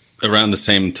around the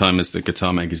same time as the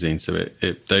Guitar Magazine. So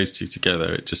those two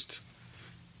together,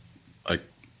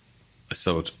 I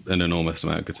sold an enormous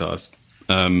amount of guitars.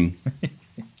 Too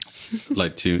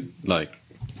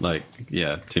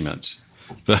much.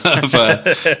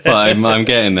 But I'm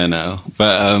getting there now.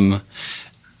 But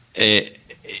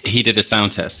he did a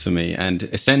sound test for me, and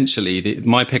essentially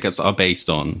my pickups are based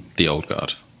on the old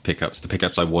guard pickups, the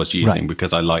pickups I was using,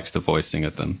 because I liked the voicing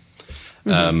of them.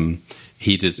 And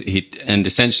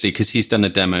essentially, because he's done a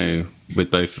demo with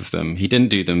both of them, he didn't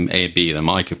do them A and B them.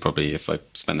 I could probably, if I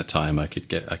spent the time, I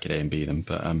could A and B them,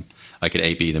 but I could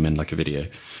A B them in like a video.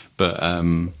 But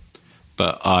I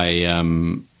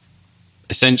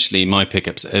essentially my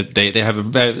pickups they have a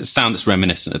very sound that's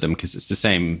reminiscent of them, because it's the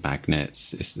same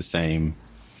magnets, it's the same.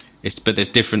 But there's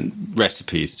different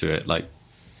recipes to it, like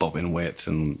bobbin width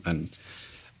and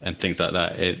things like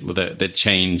that. They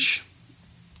change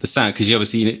the sound, because you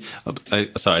obviously.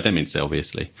 Sorry, I don't mean to say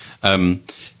obviously.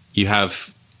 You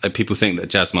have people think that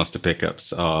Jazzmaster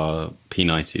pickups are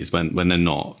P90s when they're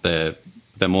not. They're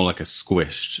more like a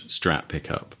squished Strat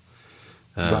pickup.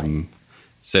 Right.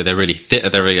 So they're really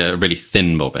they're a really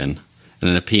thin bobbin, and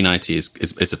then a P90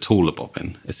 is a taller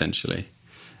bobbin essentially,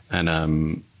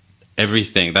 and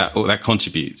everything that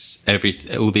contributes.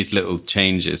 All these little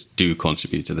changes do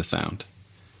contribute to the sound,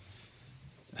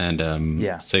 and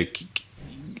so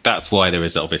that's why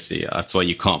that's why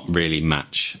you can't really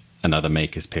match another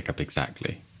maker's pickup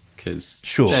exactly, because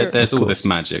there's all this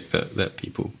magic that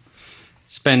people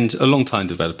spend a long time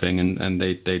developing, and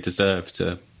they deserve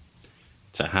to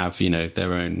have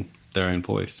their own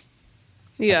voice.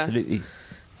 Yeah, absolutely.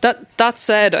 That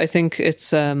said, I think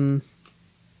it's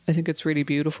really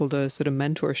beautiful, the sort of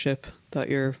mentorship that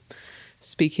you're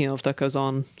speaking of that goes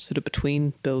on sort of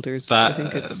between builders. I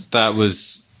think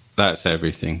that's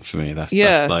everything for me. That's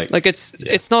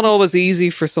it's not always easy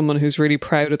for someone who's really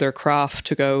proud of their craft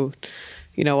to go,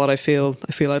 you know what, I feel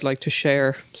I'd like to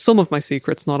share some of my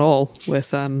secrets, not all,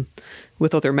 with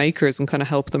other makers and kind of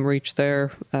help them reach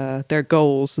their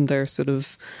goals and their sort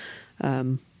of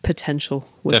potential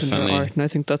within their art. And I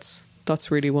think that's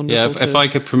really wonderful. Yeah, if I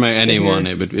could promote anyone,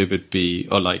 it would be,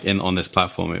 or like on this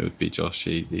platform, it would be Josh,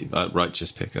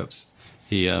 Righteous Pickups.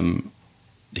 He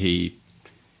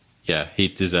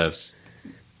deserves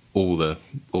all the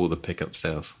pickup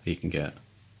sales he can get.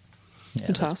 Yeah,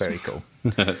 fantastic. That's very cool.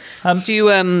 Do you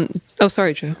oh,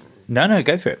 sorry, Joe. No,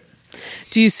 go for it.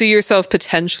 Do you see yourself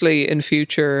potentially in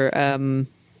future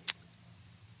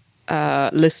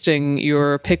listing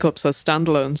your pickups as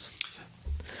standalones,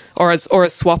 or as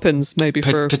swap-ins, maybe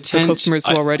for customers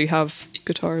who already have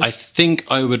guitars? I think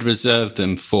I would reserve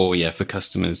them for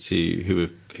customers who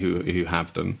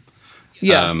have them.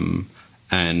 Yeah.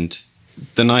 And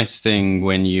the nice thing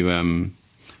when you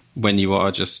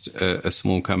are just a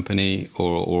small company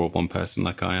or one person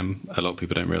like I am, a lot of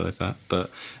people don't realize that, but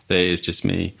there is just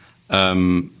me.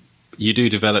 You do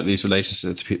develop these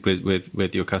relationships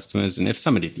with your customers, and if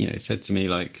somebody said to me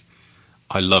like,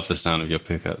 "I love the sound of your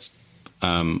pickups.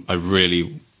 I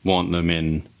really want them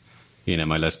in,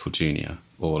 my Les Paul Junior,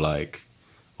 or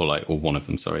one of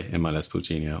them, sorry, in my Les Paul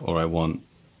Junior, or I would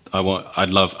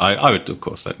of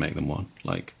course I'd make them one,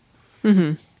 like,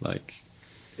 like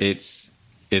it's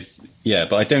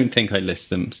but I don't think I list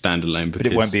them standalone, because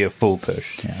but it won't be a full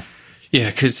push.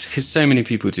 because so many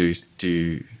people do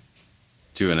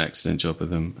an excellent job with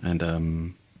them, and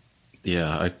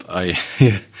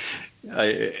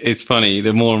it's funny,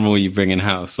 the more and more you bring in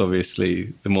house,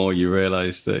 obviously the more you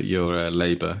realize that your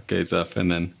labor goes up,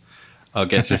 and then I'll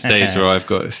get to a stage where I've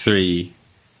got three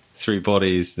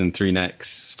bodies and 3 necks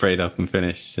sprayed up and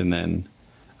finished, and then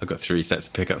I've got 3 sets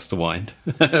of pickups to wind.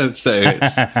 So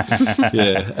it's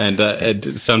and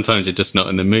sometimes you're just not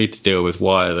in the mood to deal with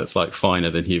wire that's like finer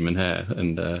than human hair,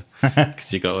 and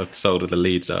because you got to solder the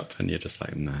leads up, and you're just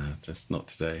like, nah, just not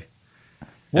today.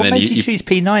 What made you choose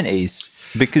P90s?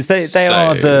 Because they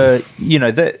are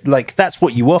that's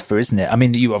what you offer, isn't it? I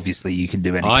mean, you can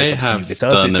do any. I have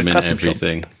done them in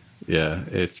everything. Shop. Yeah,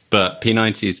 but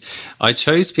P90s. I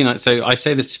chose P90. So I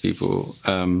say this to people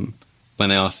when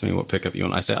they ask me what pickup you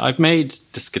want. I say I've made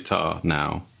this guitar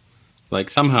now. Like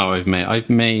somehow I've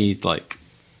made like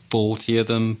 40 of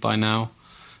them by now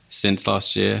since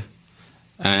last year,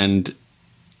 and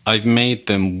I've made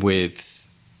them with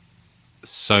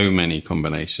so many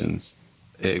combinations.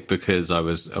 Because I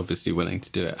was obviously willing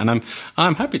to do it, and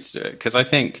I'm happy to do it, because I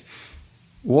think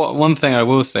one thing I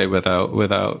will say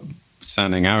without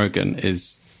sounding arrogant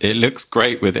is it looks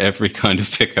great with every kind of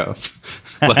pickup.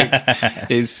 Like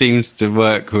it seems to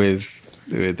work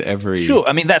with every. Sure,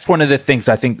 I mean that's one of the things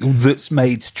I think that's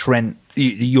made Trent,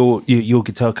 your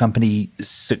guitar company,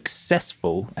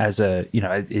 successful as a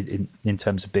in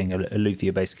terms of being a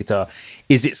luthier based guitar,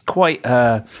 is it's quite.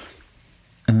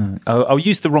 I'll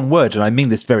use the wrong word, and I mean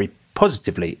this very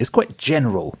positively. It's quite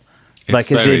general. It's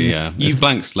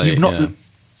blank slate.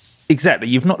 Exactly.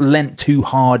 You've not lent too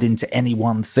hard into any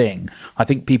one thing. I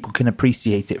think people can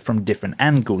appreciate it from different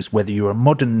angles. Whether you're a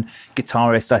modern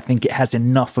guitarist, I think it has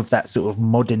enough of that sort of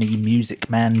modern-y Music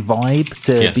Man vibe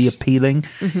to be appealing.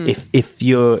 Mm-hmm. If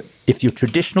you're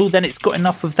traditional, then it's got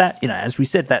enough of that, as we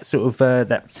said, that sort of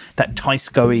that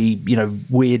Teisco-y,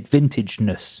 weird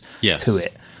vintageness to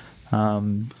it.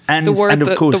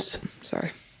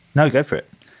 Sorry. No, go for it.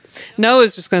 No, I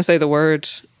was just going to say the word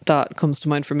that comes to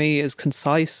mind for me is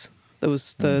concise. That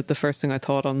was the first thing I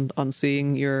thought on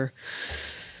seeing your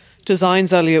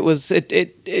designs, Elliot. Was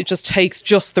it just takes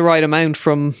just the right amount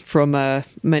from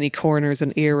many corners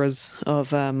and eras of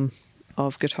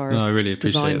guitar. No, I really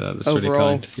appreciate that. That's overall.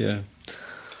 really kind. Yeah.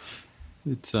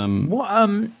 It's what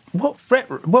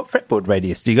fretboard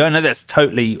radius do you go? I know that's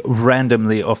totally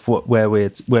randomly off where we're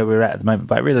at the moment,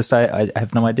 but I realised I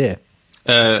have no idea.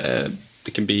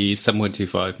 It can be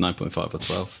 7.25, 9.5, or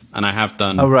 12, and I have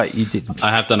done. Oh right, you did. I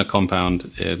have done a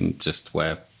compound just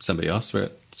where somebody asked for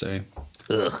it. So,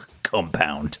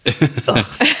 compound. Ugh.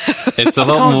 It's a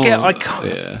lot more. I can't.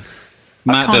 Yeah,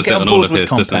 Matt does it on all of his,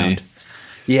 doesn't he?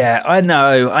 Yeah, I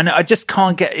know. I just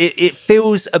can't get it. It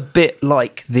feels a bit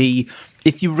like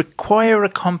if you require a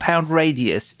compound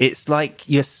radius, it's like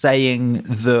you're saying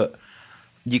that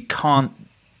you can't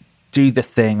do the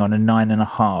thing on a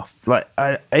 9.5. Like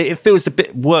it feels a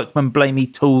bit workman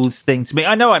blamey tools thing to me.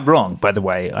 I know I'm wrong, by the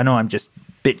way. I know I'm just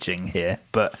bitching here,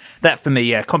 but that for me,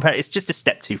 yeah, compound. It's just a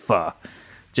step too far.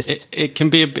 It can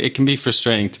be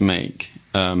frustrating to make,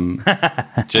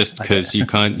 just because you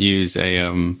can't use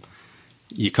a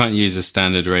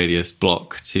standard radius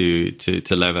block to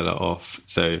level it off.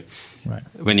 So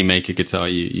when you make a guitar,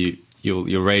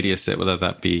 you'll radius it, whether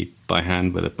that be by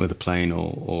hand with a plane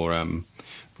or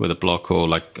with a block, or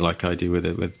like I do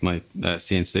with my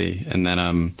CNC, and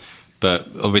then but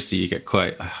obviously you get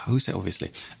quite who's that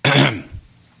obviously.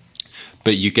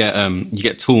 But you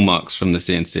get tool marks from the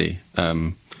CNC,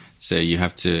 so you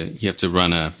have to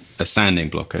run a sanding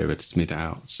block over to smooth it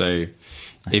out. So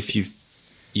if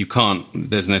you can't,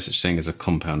 there's no such thing as a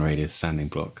compound radius sanding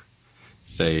block.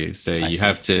 So you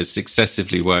have to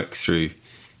successively work through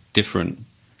different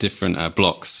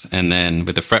blocks, and then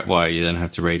with the fret wire, you then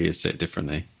have to radius it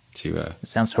differently. It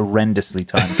sounds horrendously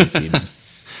time consuming.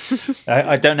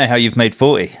 I don't know how you've made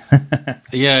 40.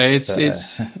 Yeah,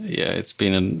 it's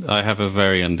been. I have a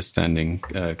very understanding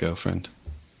girlfriend.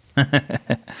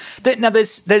 Now,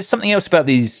 there's something else about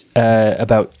these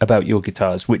about your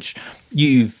guitars, which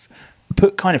you've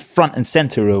put kind of front and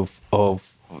center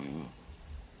of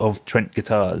Trent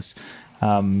guitars,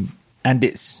 and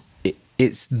it's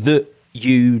that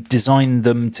you designed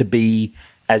them to be,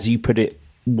 as you put it,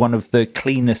 one of the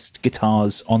cleanest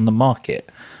guitars on the market.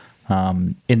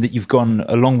 In that you've gone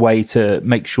a long way to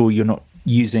make sure you're not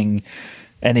using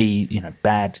any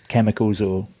bad chemicals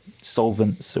or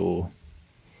solvents or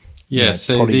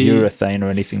polyurethane or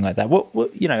anything like that.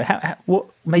 What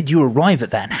made you arrive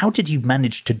at that, and how did you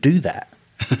manage to do that?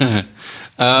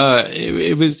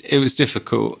 It was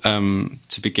difficult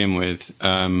to begin with,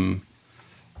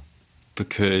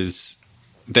 because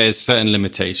there's certain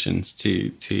limitations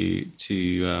to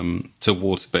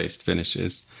water-based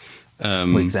finishes.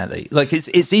 Well, exactly. Like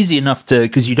it's easy enough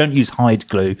because you don't use hide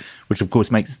glue, which of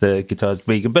course makes the guitars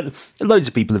vegan. But loads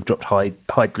of people have dropped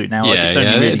hide glue now. Yeah,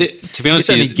 like it's to be honest,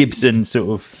 it's only Gibson sort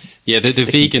of. Yeah, the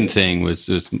vegan thing was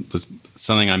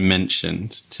something I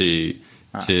mentioned to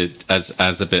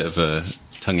as a bit of a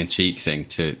tongue-in-cheek thing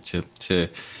to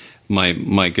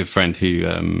my good friend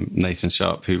Nathan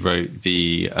Sharp, who wrote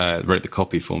the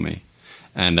copy for me.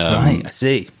 And right, I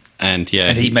see. And yeah,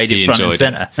 and he made it front and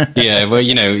center. Yeah, well,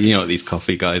 you know what these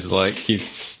coffee guys are like. You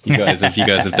guys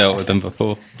have dealt with them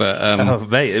before, but oh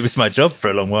mate, it was my job for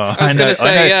a long while. I was going to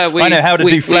say, I know how to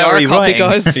do flowery writing.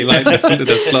 Guys. You like the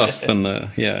fluff and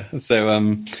yeah. So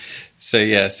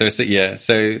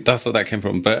that's what that came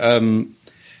from. But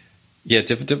yeah,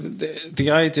 the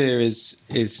idea is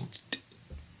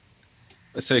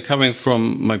so coming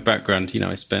from my background,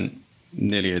 I spent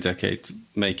nearly a decade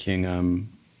making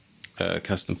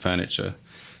custom furniture.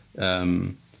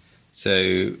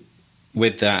 So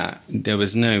with that, there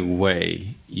was no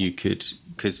way you could,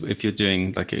 because if you're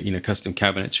doing like a custom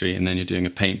cabinetry and then you're doing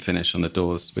a paint finish on the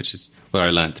doors, which is where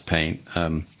I learned to paint,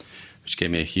 which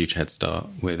gave me a huge head start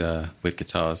with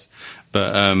guitars.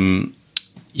 But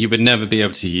you would never be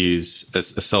able to use a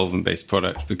solvent-based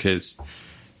product, because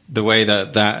the way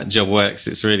that job works,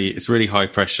 it's really high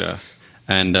pressure.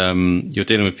 And you're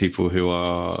dealing with people who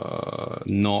are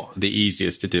not the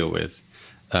easiest to deal with,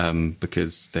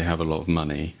 because they have a lot of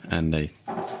money and they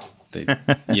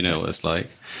you know what it's like.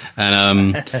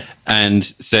 And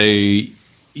so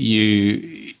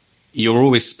you're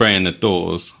always spraying the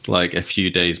doors like a few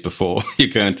days before you're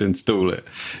going to install it.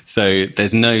 So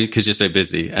because you're so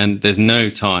busy, and there's no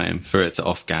time for it to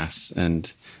off gas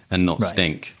and not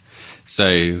stink.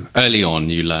 So early on,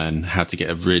 you learn how to get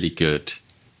a really good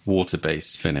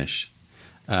water-based finish.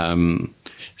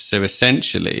 So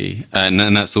essentially, and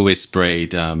that's always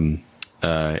sprayed in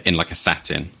like a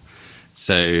satin.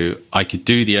 So I could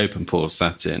do the open pore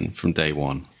satin from day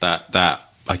one. That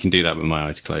I can do that with my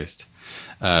eyes closed.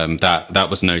 That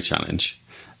was no challenge,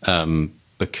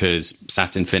 because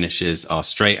satin finishes are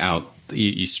straight out.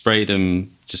 You spray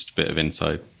them, just a bit of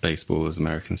inside baseball, as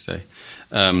Americans say.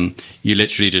 You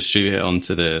literally just shoot it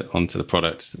onto the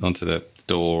product, onto the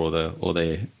door or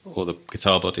the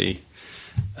guitar body,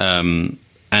 and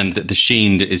the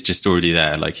sheen is just already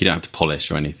there. Like you don't have to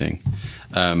polish or anything.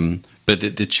 But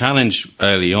the challenge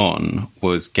early on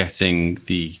was getting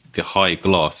the high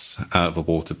gloss out of a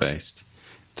water-based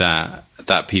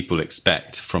that people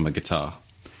expect from a guitar,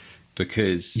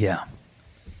 because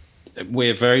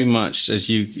we're very much, as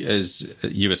you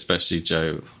especially,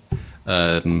 Joe,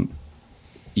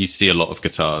 you see a lot of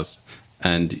guitars,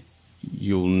 and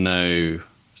you'll know.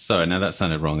 Sorry, now that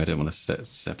sounded wrong. I didn't want to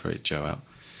separate Joe out.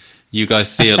 You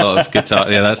guys see a lot of guitar.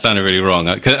 Yeah, that sounded really wrong.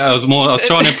 I was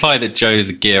trying to imply that Joe is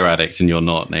a gear addict and you're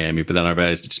not, Naomi. But then I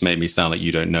realized it just made me sound like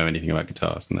you don't know anything about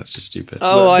guitars, and that's just stupid.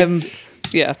 Oh, I'm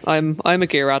a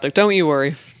gear addict. Don't you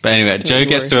worry. But anyway, Joe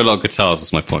gets through a lot of guitars.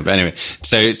 That's my point. But anyway,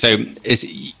 so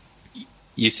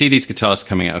you see these guitars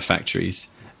coming out of factories,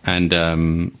 and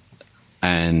they're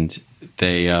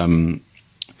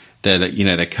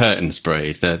curtain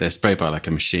sprayed. They're sprayed by like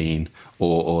a machine,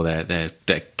 or they're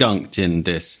gunked in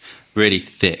this really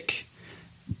thick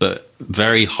but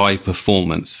very high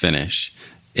performance finish.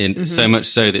 So much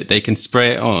so that they can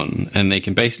spray it on and they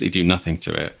can basically do nothing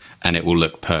to it, and it will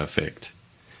look perfect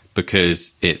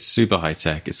because it's super high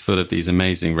tech. It's full of these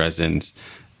amazing resins,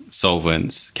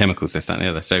 solvents, chemicals, this, that, and the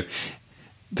other. So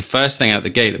the first thing out the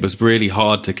gate that was really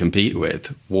hard to compete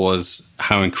with was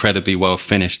how incredibly well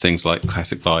finished things like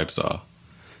Classic Vibes are.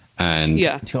 And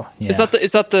Sure. Yeah. Is that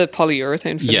the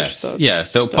polyurethane finish?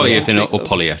 Yes, So polyurethane or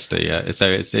polyester. Yeah.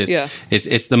 So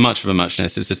it's the much of a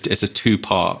muchness. It's a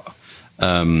 2-part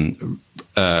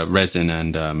resin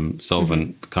and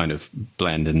solvent kind of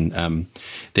blend. And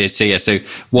so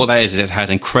what that is it has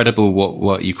incredible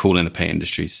what you call in the paint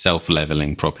industry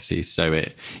self-leveling properties. So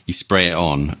you spray it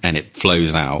on and it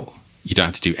flows out. You don't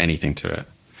have to do anything to it.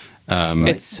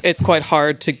 It's quite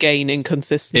hard to gain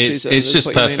inconsistencies. It's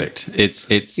just perfect.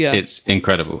 It's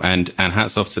incredible, and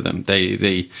hats off to them.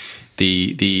 The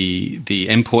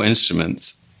import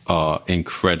instruments are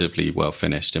incredibly well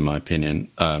finished, in my opinion.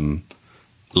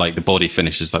 Like the body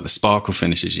finishes, like the sparkle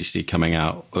finishes you see coming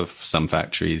out of some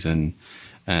factories, and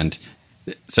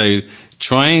so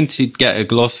trying to get a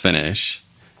gloss finish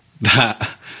that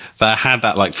had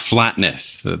that like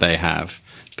flatness that they have.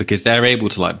 Because they're able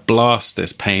to like blast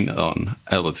this paint on,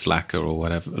 or this lacquer or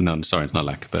whatever. No, I'm sorry, not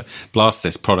lacquer, but blast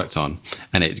this product on,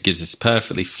 and it gives this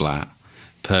perfectly flat,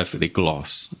 perfectly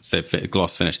gloss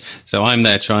finish. So I'm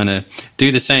there trying to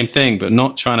do the same thing, but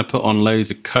not trying to put on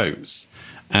loads of coats,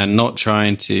 and not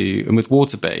trying to. And with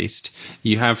water based,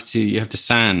 you have to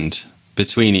sand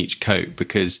between each coat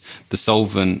because the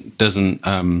solvent doesn't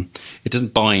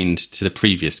bind to the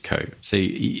previous coat. So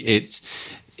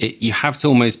you have to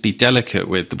almost be delicate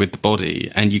with the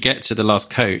body, and you get to the last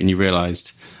coat and you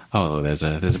realised, oh, there's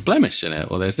a blemish in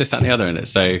it, or there's this, that, and the other in it.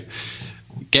 So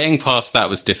getting past that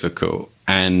was difficult.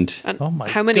 And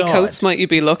how many coats might you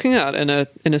be looking at in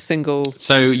a single?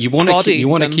 So you want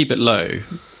to keep it low,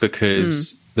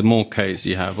 because the more coats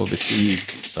you have, obviously.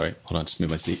 Sorry, hold on, just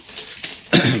move my seat.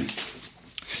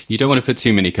 You don't want to put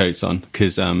too many coats on,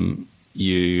 because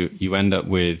you end up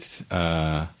with.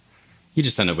 You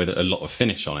just end up with a lot of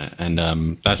finish on it, and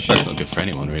that's not good for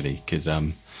anyone, really, because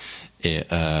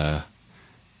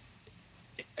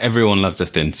everyone loves a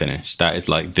thin finish. That is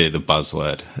like the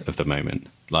buzzword of the moment,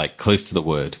 like close to the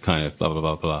wood, kind of blah blah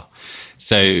blah blah.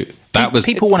 So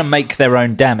people want to make their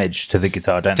own damage to the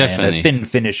guitar, don't definitely. they? And a thin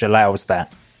finish allows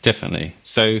that. Definitely.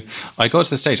 So I got to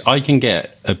the stage. I can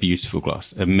get a beautiful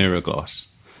gloss, a mirror gloss,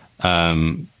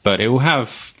 but it will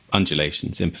have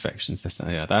undulations, imperfections, this and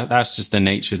that. That's just the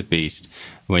nature of the beast.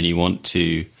 When you want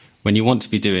to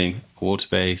be doing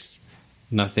water-based,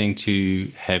 nothing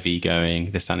too heavy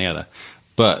going, this and the other.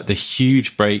 But the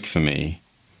huge break for me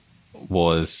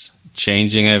was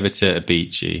changing over to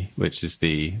Abici, which is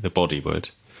the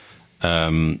bodywood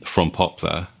from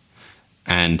Poplar,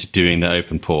 and doing the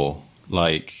open pore.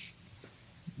 Like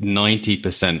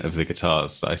 90% of the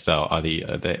guitars that I sell are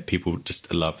the people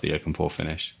just love the open pore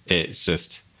finish. It's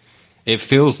just. It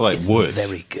feels like wood.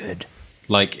 Very good.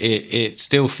 Like it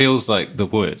still feels like the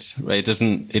wood. Right? It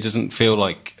doesn't feel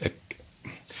like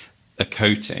a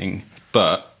coating,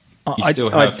 but you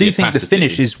still have I do think the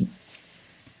finish is.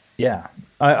 Yeah,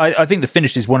 I think the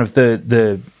finish is one of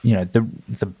the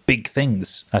big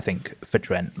things, I think, for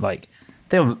Trent. Like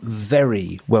they're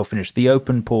very well finished. The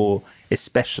open pore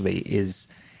especially is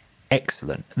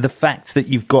excellent. The fact that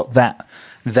you've got that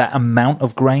amount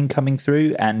of grain coming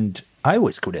through, and I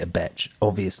always called it a betch.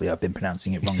 Obviously, I've been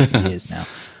pronouncing it wrong for years now.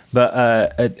 But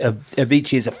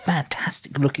Abici is a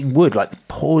fantastic looking wood. Like the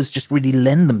pores just really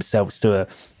lend themselves to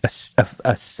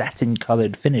a satin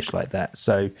coloured finish like that.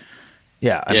 So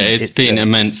Yeah, I mean, it's been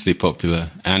immensely popular,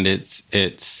 and it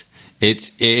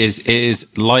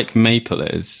is like maple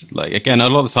is. Like, again, a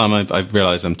lot of the time I've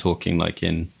realized I'm talking like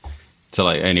to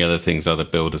like any other things other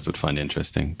builders would find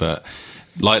interesting, but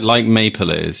like maple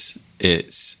is,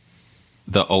 it's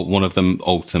one of the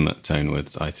ultimate tone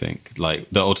woods, I think, like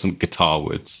the ultimate guitar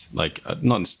woods. Like,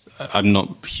 I'm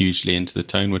not hugely into the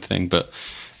tone wood thing, but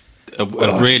a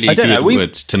really good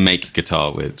wood to make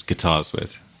guitars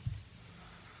with.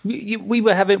 We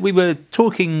were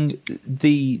talking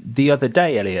the other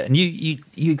day, Elliot, and you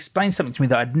explained something to me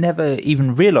that I'd never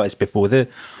even realised before: the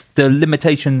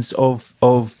limitations of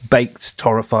baked,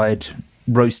 torrefied,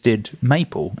 roasted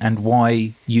maple, and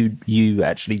why you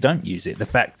actually don't use it. The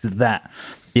fact that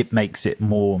it makes it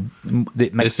more.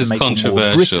 This is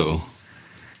controversial.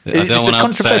 I don't want to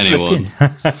upset anyone.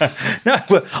 No,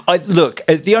 look,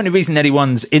 the only reason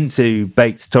anyone's into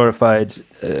baked torrefied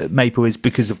maple is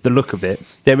because of the look of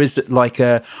it. There is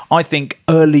I think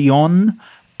early on,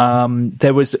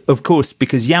 there was, of course,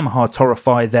 because Yamaha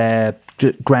torrefy their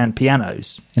grand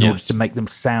pianos in order to make them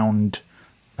sound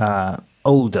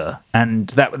older. And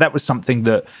that was something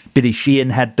that Billy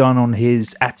Sheehan had done on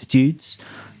his Attitudes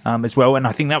as well. And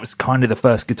I think that was kind of the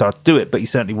first guitar to do it, but he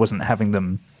certainly wasn't having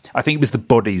them. I think it was the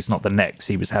bodies, not the necks,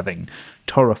 he was having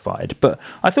torrefied. But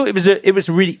I thought it was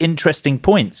a really interesting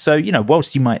point. So,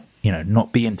 whilst you might,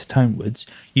 not be into tone woods,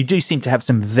 you do seem to have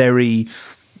some very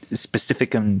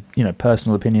specific and,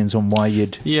 personal opinions on why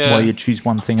you'd choose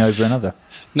one thing over another.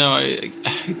 No,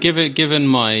 given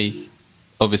my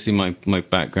obviously my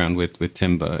background with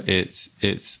timber,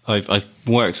 I've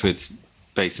worked with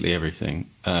basically everything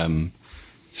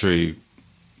through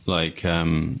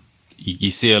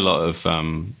you see a lot of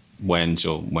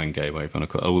wenge or wenge, whatever you want to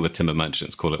call it. All the timber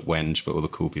merchants call it wenge, but all the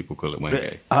cool people call it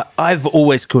wenge. I've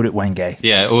always called it wenge.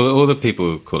 Yeah, all the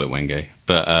people call it wenge,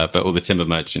 but all the timber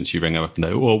merchants, you ring them up and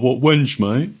they, oh, what wenge,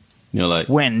 mate? And you're like,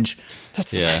 wenge.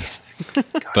 That's amazing.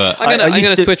 But I'm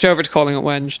going to switch over to calling it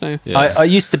wenge now. Yeah. I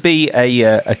used to be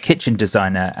a kitchen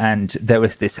designer, and there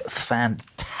was this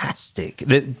fantastic,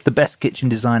 the best kitchen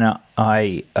designer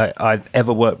I've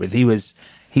ever worked with. He was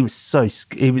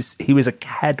a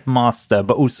CAD master,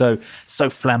 but also so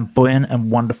flamboyant and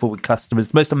wonderful with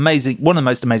customers. One of the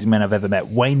most amazing men I've ever met,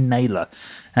 Wayne Naylor,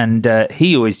 and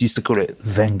he always used to call it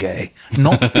Wenge,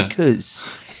 not because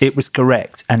it was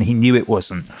correct and he knew it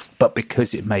wasn't, but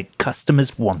because it made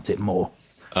customers want it more.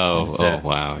 Oh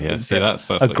wow, yeah. So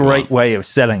that's a great way of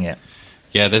selling it.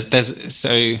 Yeah,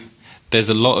 there's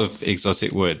a lot of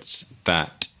exotic woods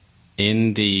that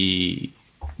in the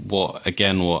what I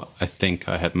think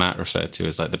I had Matt refer to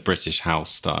as like the British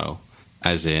house style,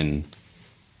 as in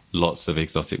lots of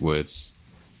exotic woods,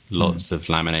 lots of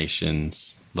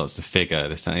laminations, lots of figure,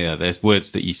 this and that. There's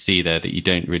woods that you see there that you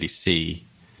don't really see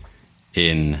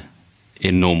in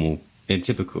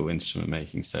typical instrument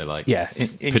making. So like in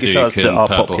Paduk and Purple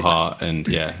popular. Heart and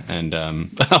yeah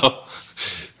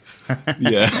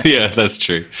that's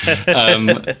true.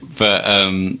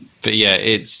 But yeah,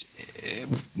 it's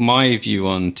my view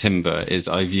on timber is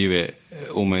I view it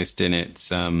almost in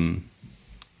its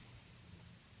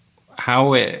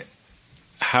how it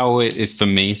is for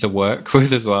me to work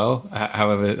with as well,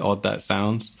 however odd that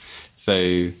sounds.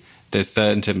 So there's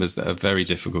certain timbers that are very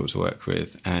difficult to work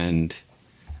with, and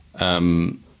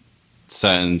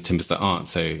certain timbers that aren't.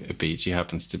 So a beechy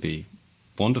happens to be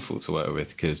wonderful to work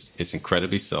with because it's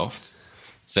incredibly soft,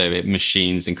 so it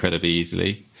machines incredibly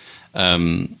easily.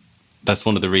 That's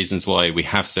one of the reasons why we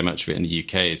have so much of it in the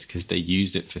UK, is because they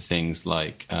use it for things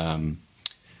like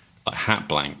hat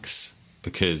blanks,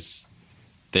 because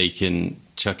they can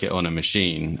chuck it on a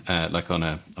machine, like on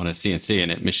a CNC,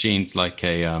 and it machines like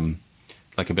a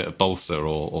bit of balsa,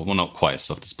 or well, not quite as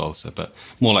soft as balsa, but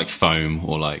more like foam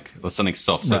or something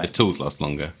soft, so the tools last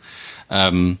longer.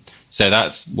 So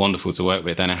that's wonderful to work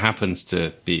with, and it happens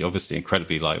to be obviously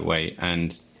incredibly lightweight.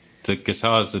 And the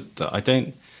guitars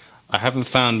that I haven't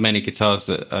found many guitars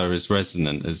that are as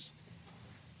resonant as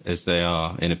they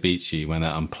are in a beechy when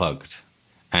they're unplugged.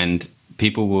 And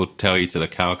people will tell you to the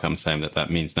cow comes home that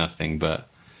means nothing, but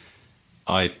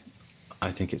I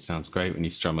think it sounds great when you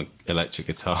strum an electric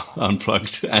guitar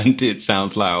unplugged and it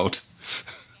sounds loud.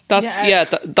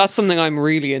 That's something I'm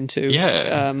really into.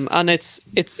 Yeah. And it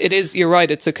is, you're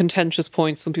right, it's a contentious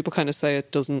point. Some people kind of say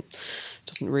it doesn't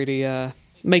really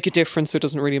make a difference, or it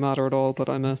doesn't really matter at all, but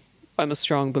I'm a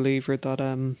strong believer that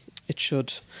it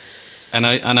should. And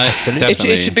I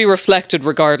definitely, it should be reflected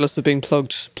regardless of being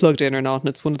plugged in or not. And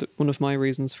it's one of my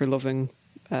reasons for loving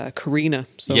Carina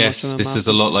so much. Yes, this is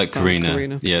a lot like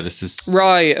Carina. Yeah, this is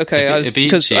right. Okay,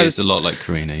 Beechy is a lot like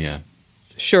Carina. Yeah,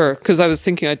 Sure, because I was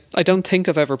thinking, I don't think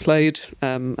I've ever played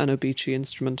an Obici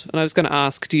instrument. And I was going to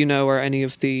ask, do you know are any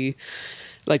of the,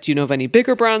 like, do you know of any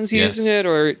bigger brands using it,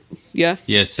 or, yeah?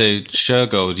 Yeah, so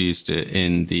Shergold used it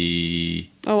in the...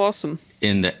 Oh, awesome.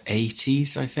 In the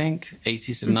 80s, I think,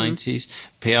 80s and 90s.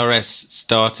 PRS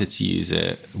started to use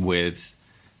it with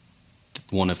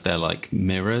one of their, like,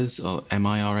 mirrors, or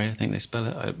M-I-R-A, I think they spell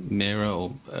it, mirror,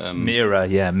 or... Mira,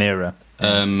 yeah, Mira.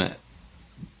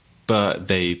 But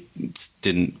they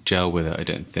didn't gel with it, I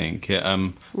don't think.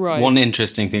 Right. One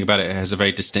interesting thing about it has a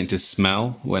very distinctive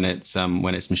smell when it's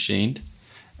machined,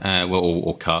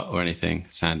 or cut or anything,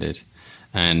 sanded.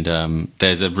 And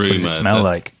there's a rumor. What does it smell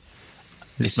like?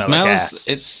 It smell smells. like gas?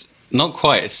 It's not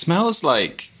quite. It smells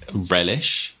like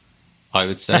relish, I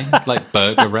would say, like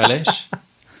burger relish.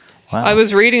 Wow. I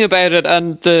was reading about it,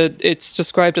 and it's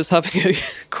described as having a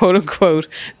quote unquote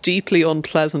deeply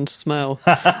unpleasant smell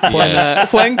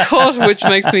when cut, which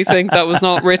makes me think that was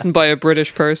not written by a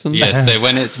British person. Yes, so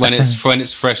when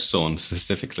it's fresh sawn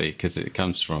specifically, because it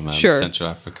comes from Central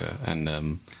Africa,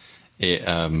 and it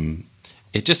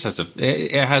just has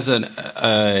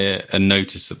a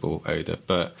noticeable odor.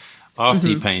 But after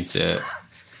you paint it,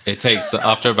 it takes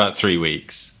after about 3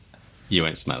 weeks, you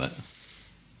won't smell it.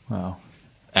 Wow.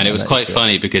 And it was quite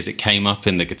funny because it came up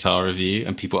in the guitar review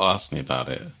and people asked me about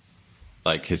it.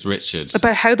 Like, because Richard...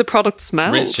 About how the product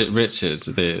smells? Richard,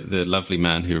 the lovely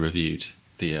man who reviewed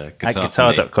the guitar... At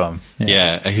guitar.com.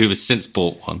 Yeah, who has since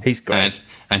bought one. He's great.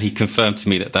 And he confirmed to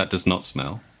me that does not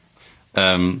smell.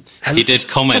 He did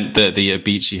comment that the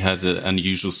Obici has an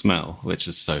unusual smell, which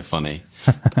is so funny.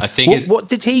 I think what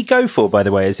did he go for, by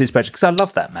the way, as his budget? Because I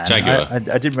love that man. Jaguar. I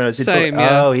didn't realize. Same,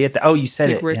 he had. You said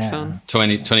Big it. Rick Yeah. fan.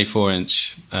 24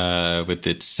 inch with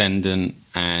the Descendant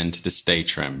and the Stay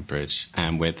Trem bridge,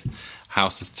 and with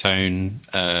House of Tone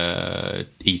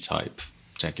E-type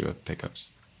Jaguar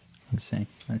pickups. Let's see.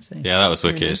 Yeah, that was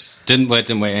wicked. Nice. Didn't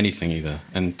weigh anything either,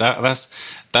 and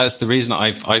that's the reason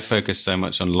I focus so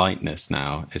much on lightness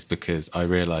now, is because I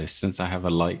realize since I have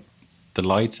the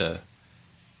lighter,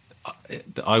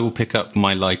 I will pick up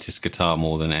my lightest guitar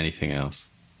more than anything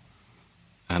else,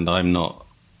 and I'm not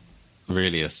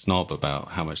really a snob about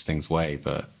how much things weigh,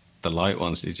 but the light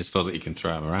ones, it just feels like you can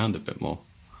throw them around a bit more.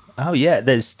 Oh yeah,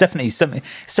 there's definitely something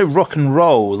so rock and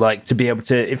roll, like to be able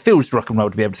to. It feels rock and roll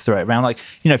to be able to throw it around. Like,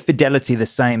 you know, Fidelity, the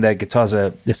same. Their guitars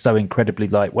are so incredibly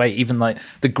lightweight. Even like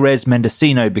the Grez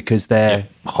Mendocino, because they're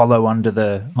hollow on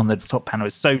the top panel,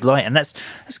 is so light, and that's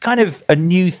kind of a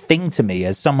new thing to me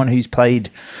as someone who's played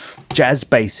jazz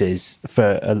basses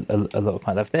for a lot of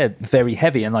my life. They're very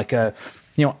heavy, and like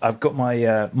I've got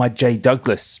my my J.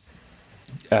 Douglas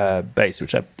bass,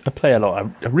 which I play a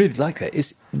lot. I really like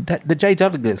it. The J.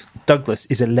 Douglas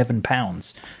is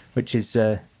 £11, which is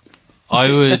that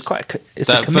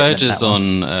verges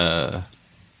on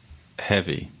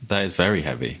heavy. That is very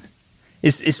heavy.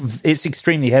 It's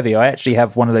extremely heavy. I actually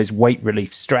have one of those weight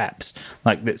relief straps,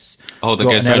 like that's. Oh, that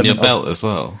goes around your belt as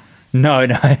well. No,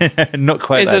 not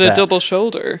quite. Is like it a that. double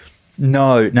shoulder?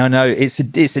 No.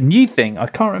 It's a new thing. I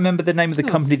can't remember the name of the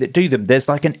company that do them. There's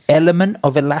like an element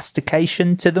of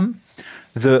elastication to them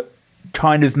that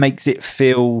kind of makes it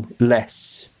feel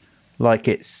less like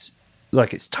it's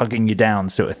tugging you down,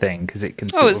 sort of thing. Because it can.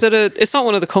 It's not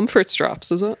one of the comfort straps,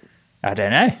 is it? I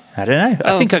don't know.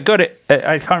 I think I got it.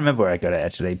 I can't remember where I got it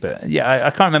actually, but yeah, I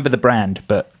can't remember the brand,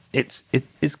 but. It's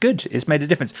good. It's made a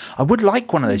difference. I would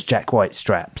like one of those Jack White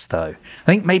straps, though. I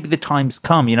think maybe the time's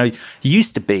come. You know, it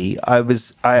used to be I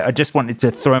just wanted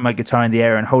to throw my guitar in the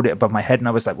air and hold it above my head, and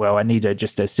I was like, well, I need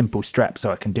just a simple strap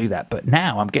so I can do that. But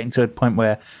now I'm getting to a point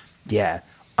where, I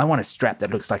want a strap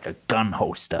that looks like a gun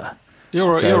holster.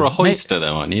 You're a hoister,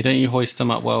 though, aren't you? Don't you hoist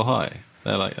them up well high?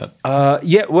 They're like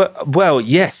well,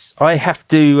 yes. I have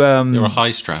to. You're a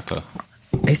high strapper.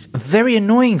 It's very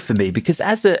annoying for me because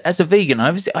as a vegan,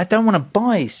 I don't want to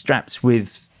buy straps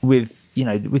with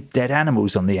dead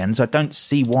animals on the ends. I don't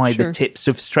see why the tips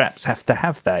of straps have to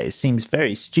have that. It seems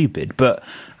very stupid. But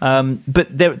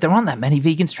there aren't that many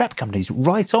vegan strap companies.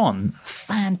 Right On,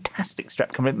 fantastic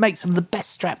strap company. It makes some of the best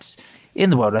straps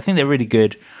in the world. I think they're really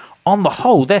good. On the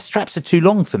whole, their straps are too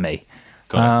long for me.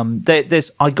 I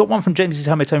got one from James's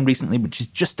Helmet Home recently, which is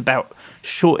just about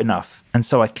short enough, and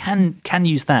so I can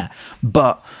use that.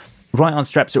 But Right On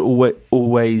straps are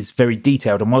always very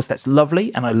detailed, and whilst that's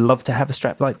lovely, and I love to have a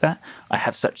strap like that, I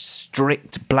have such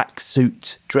strict black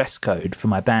suit dress code for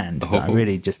my band that I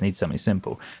really just need something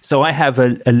simple. So I have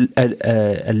a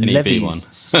Levy's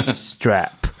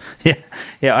strap.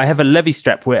 Yeah, I have a Levy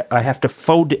strap where I have to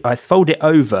fold it. I fold it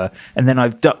over, and then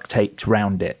I've duct taped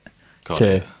around it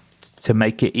to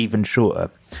make it even shorter.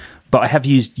 But I have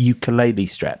used ukulele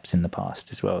straps in the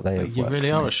past as well. They have You worked really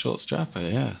for are me. a short strapper,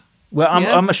 yeah. Well,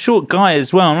 I'm a short guy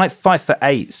as well. I'm like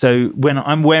 5'8", so when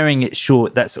I'm wearing it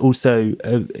short, that's also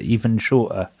even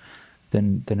shorter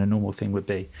than a normal thing would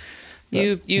be.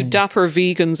 But, you dapper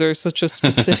vegans are such a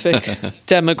specific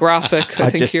demographic. I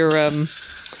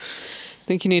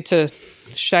think you need to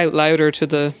shout louder to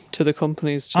the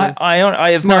companies. To I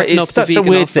have no. smarten up It's the such a vegan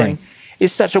weird offering. thing.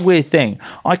 It's such a weird thing.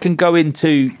 I can go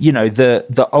into,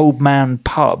 the old man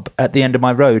pub at the end of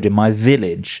my road in my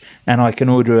village, and I can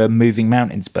order a Moving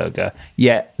Mountains burger.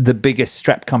 Yet the biggest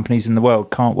strap companies in the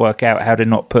world can't work out how to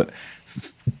not put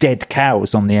dead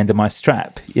cows on the end of my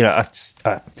strap. It's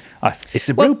a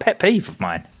real pet peeve of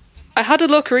mine. I had a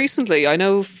look recently. I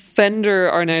know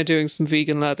Fender are now doing some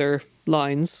vegan leather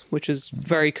lines, which is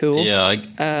very cool. Yeah.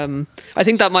 I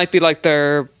think that might be like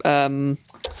their.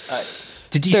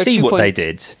 Did you see what they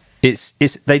did? It's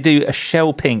they do a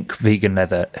shell pink vegan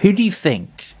leather. Who do you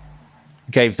think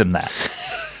gave them that?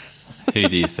 Who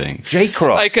do you think? J.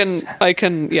 Cross. I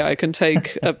can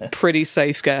take a pretty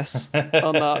safe guess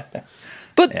on that.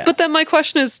 But then my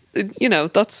question is,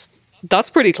 that's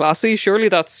pretty classy. Surely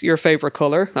that's your favorite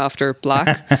color after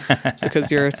black, because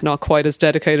you're not quite as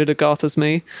dedicated a goth as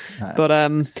me. But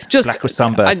just black or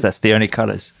sunburst. That's the only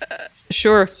colors.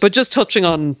 Sure, but just touching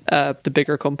on the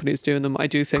bigger companies doing them, I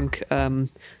do think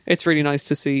it's really nice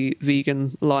to see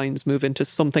vegan lines move into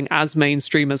something as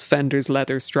mainstream as Fender's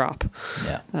leather strap.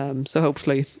 Yeah. So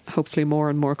hopefully more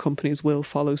and more companies will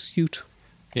follow suit.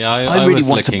 Yeah, I I really was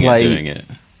want to looking play- at doing it.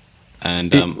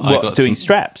 And I got doing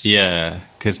straps? Yeah,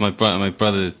 because my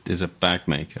brother is a bag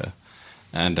maker.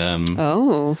 And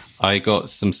I got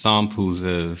some samples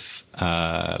of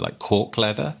like cork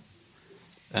leather.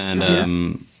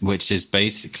 And which is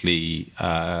basically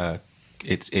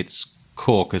it's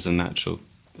cork as a natural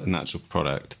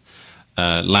product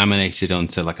laminated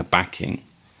onto like a backing,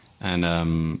 and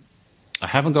I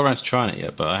haven't got around to trying it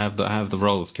yet, but I have the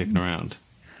rolls kicking around.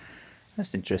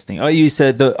 That's interesting. You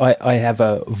said that I have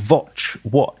a Voch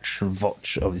watch.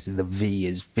 Voch, obviously the V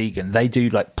is vegan. They do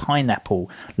like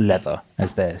pineapple leather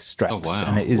as their straps. Oh, wow.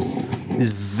 And it is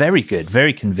very good,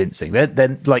 very convincing.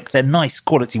 They're nice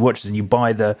quality watches, and you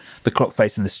buy the clock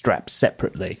face and the straps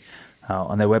separately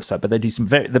on their website. But they do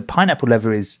the pineapple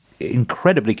leather is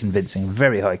incredibly convincing,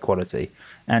 very high quality,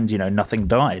 and nothing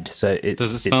dyed. So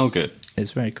Does it smell good?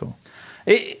 It's very cool.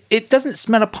 It doesn't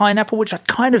smell of pineapple, which I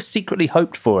kind of secretly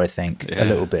hoped for, I think, a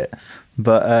little bit.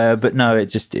 But no,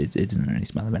 it didn't really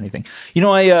smell of anything.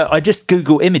 I just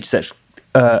Google image search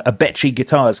Abechi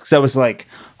guitars, because I was like,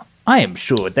 I am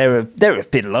sure there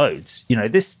have been loads.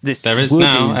 This There is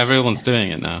now. Everyone's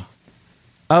doing it now.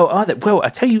 Oh, are they? Well, I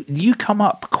tell you, you come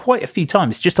up quite a few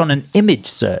times just on an image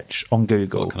search on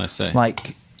Google. What can I say?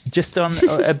 Like, just on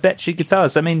Abechi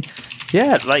guitars. I mean,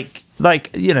 yeah, like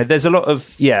there's a lot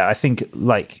of, I think,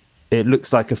 like, it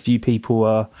looks like a few people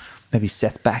are, maybe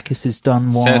Seth Backus has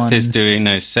done one.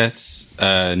 Seth's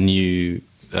new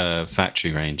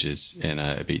factory ranges in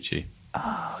Abechi.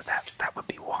 Oh, that would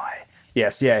be why.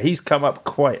 Yes, yeah, he's come up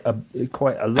quite a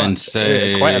lot. And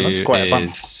so quite a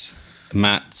bunch.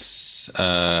 Matt's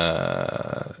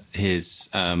his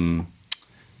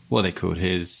what are they called?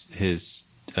 His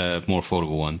more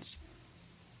affordable ones.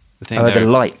 I think they're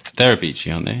light. They're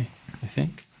Abechi, aren't they? I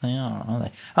think they are, aren't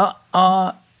they?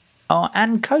 Are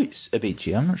Ann Coates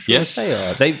Abechi? I'm not sure yes.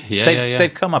 if they are.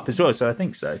 They've come up as well, so I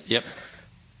think so. Yep.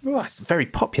 Oh, it's very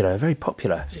popular. Very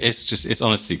popular. It's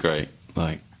honestly great.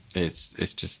 Like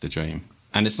it's just the dream,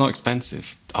 and it's not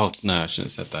expensive. Oh no, I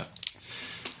shouldn't have said that.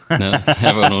 No,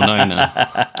 everyone will know now.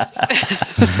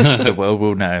 The world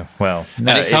will know. Well,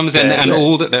 no, and it comes in, and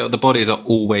all the bodies are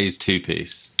always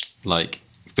 2-piece, like,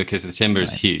 because the timber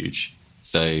is huge.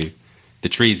 So the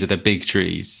trees are the big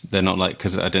trees. They're not like,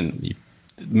 because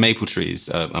maple trees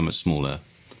are much smaller.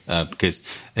 Because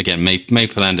again,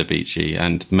 maple and Abechi,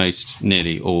 and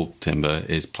nearly all timber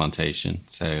is plantation.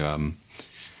 So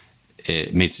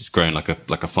it means it's grown like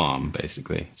a farm,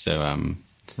 basically. So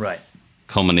right.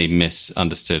 Commonly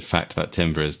misunderstood fact about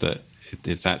timber is that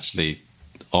it's actually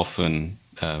often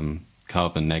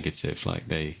carbon negative. Like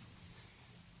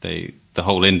the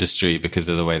whole industry, because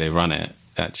of the way they run it,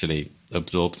 actually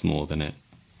absorbs more than it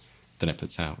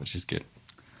puts out, which is good.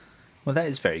 Well, that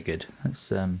is very good.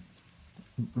 That's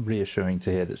reassuring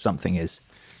to hear that something is.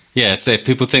 Yeah, so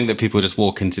people think that people just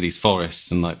walk into these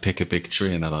forests and like pick a big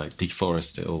tree and they like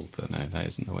deforest it all, but no, that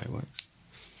isn't the way it works.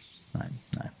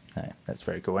 No, that's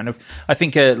very cool. And I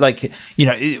think,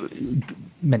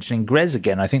 mentioning Grez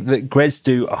again, I think that Grez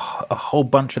do a whole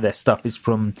bunch of their stuff is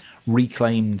from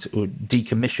reclaimed or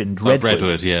decommissioned redwood.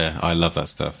 Redwood, yeah, I love that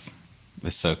stuff.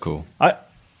 It's so cool.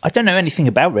 I don't know anything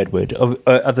about Redwood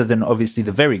other than obviously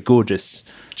the very gorgeous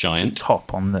giant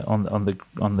top on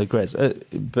the Gres.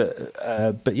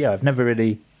 But yeah, I've never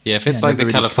really. Yeah, if it's like the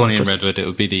Californian redwood, it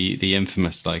would be the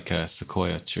infamous like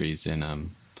sequoia trees in.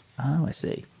 Oh, I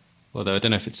see. Although I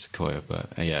don't know if it's sequoia, but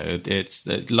it's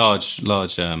large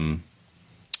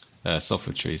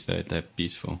softwood trees. They're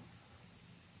beautiful.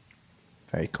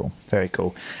 Very cool. Very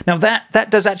cool. Now,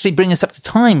 that does actually bring us up to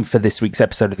time for this week's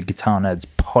episode of the Guitar Nerds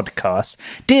podcast.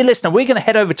 Dear listener, we're going to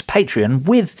head over to Patreon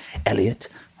with Elliot.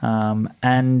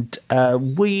 And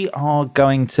we are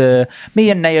going to, me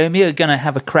and Naomi are going to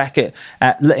have a crack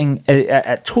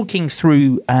at talking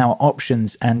through our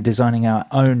options and designing our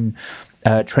own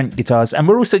Trent guitars. And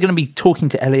we're also going to be talking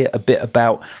to Elliot a bit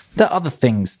about the other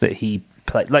things that he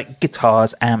play, like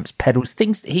guitars, amps, pedals,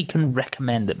 things that he can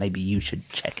recommend that maybe you should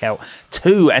check out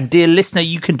too. And dear listener,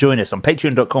 you can join us on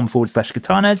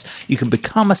patreon.com/guitar nerds. You can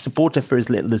become a supporter for as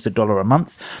little as $1 a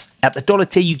month. At the $1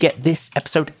 tier, you get this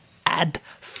episode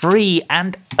ad-free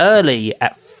and early.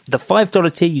 At the $5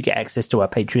 tier, you get access to our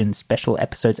Patreon special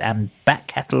episodes and back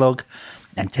catalogue.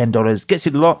 And $10 gets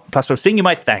you the lot, plus I'll sing you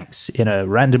my thanks in a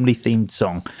randomly themed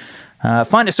song.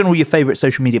 Find us on all your favourite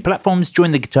social media platforms.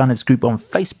 Join the Guitar Nerds group on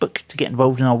Facebook to get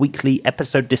involved in our weekly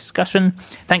episode discussion.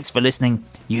 Thanks for listening.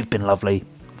 You've been lovely.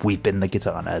 We've been the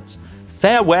Guitar Nerds.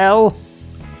 Farewell.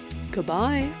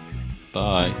 Goodbye.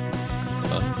 Bye.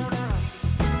 Bye.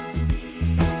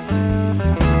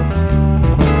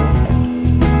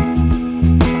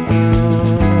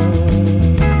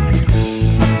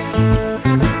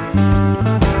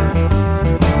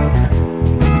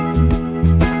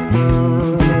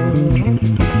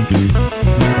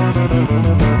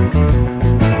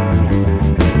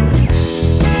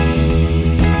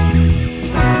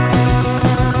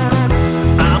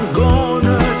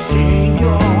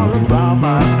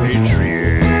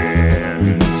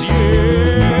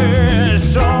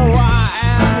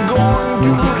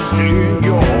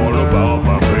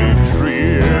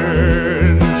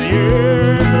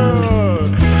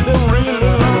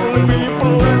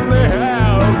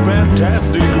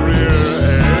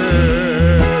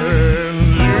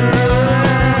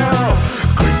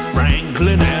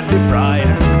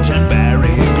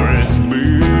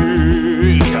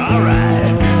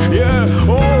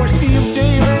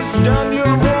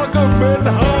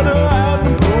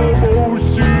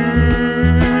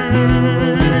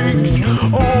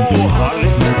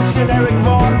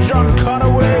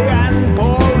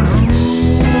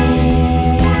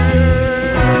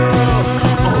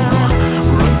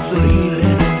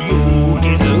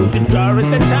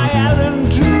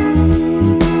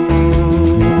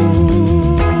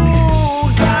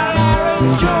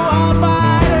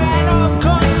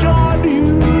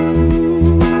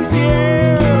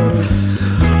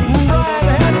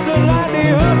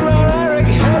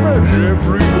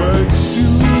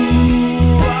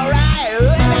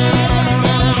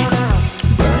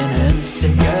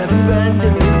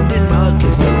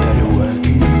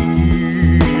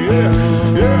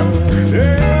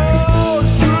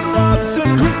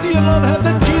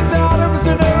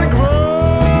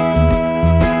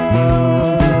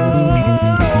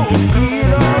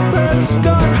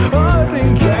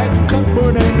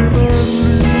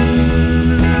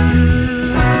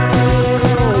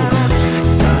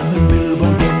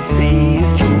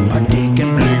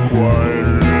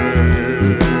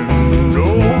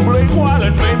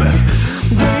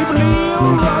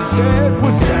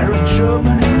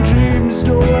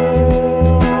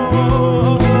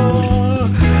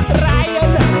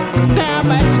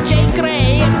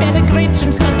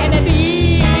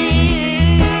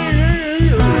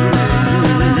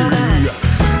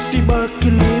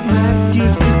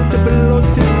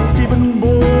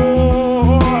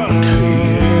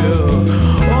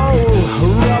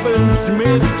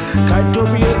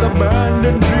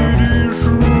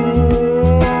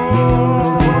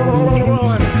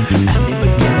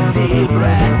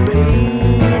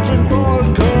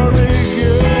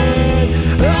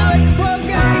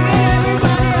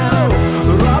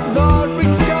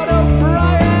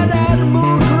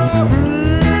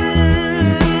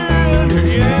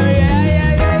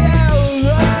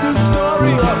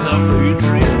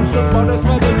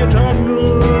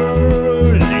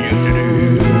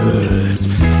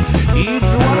 Each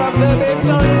one of them is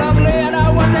so lovely and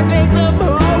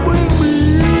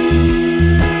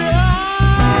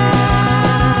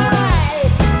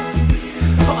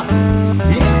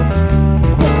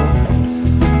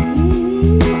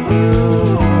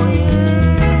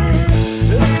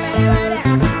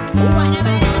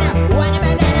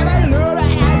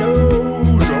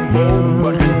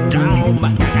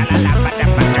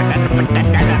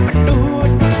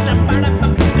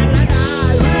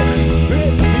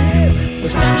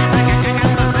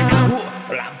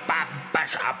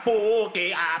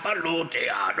Shabuki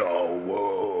Abalutiano.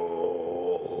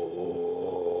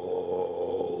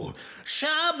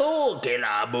 Shabuki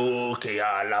Labuki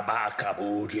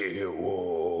Alabakabuti.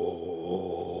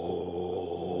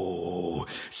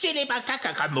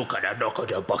 Sinibakaka Kamukana Noko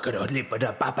the Bucket of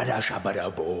Lipada Papada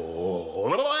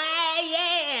Shabadabo.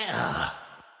 Yeah.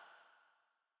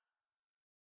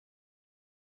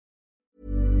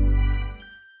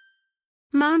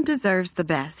 Mom deserves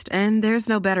the best, and there's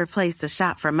no better place to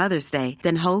shop for Mother's Day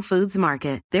than Whole Foods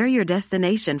Market. They're your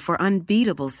destination for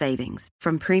unbeatable savings,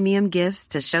 from premium gifts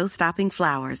to show-stopping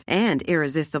flowers and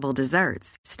irresistible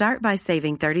desserts. Start by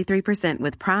saving 33%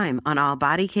 with Prime on all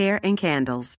body care and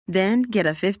candles. Then get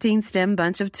a 15-stem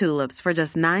bunch of tulips for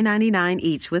just $9.99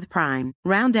 each with Prime.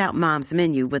 Round out Mom's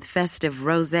menu with festive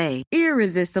rosé,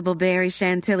 irresistible berry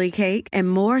chantilly cake, and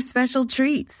more special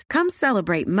treats. Come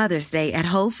celebrate Mother's Day at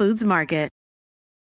Whole Foods Market.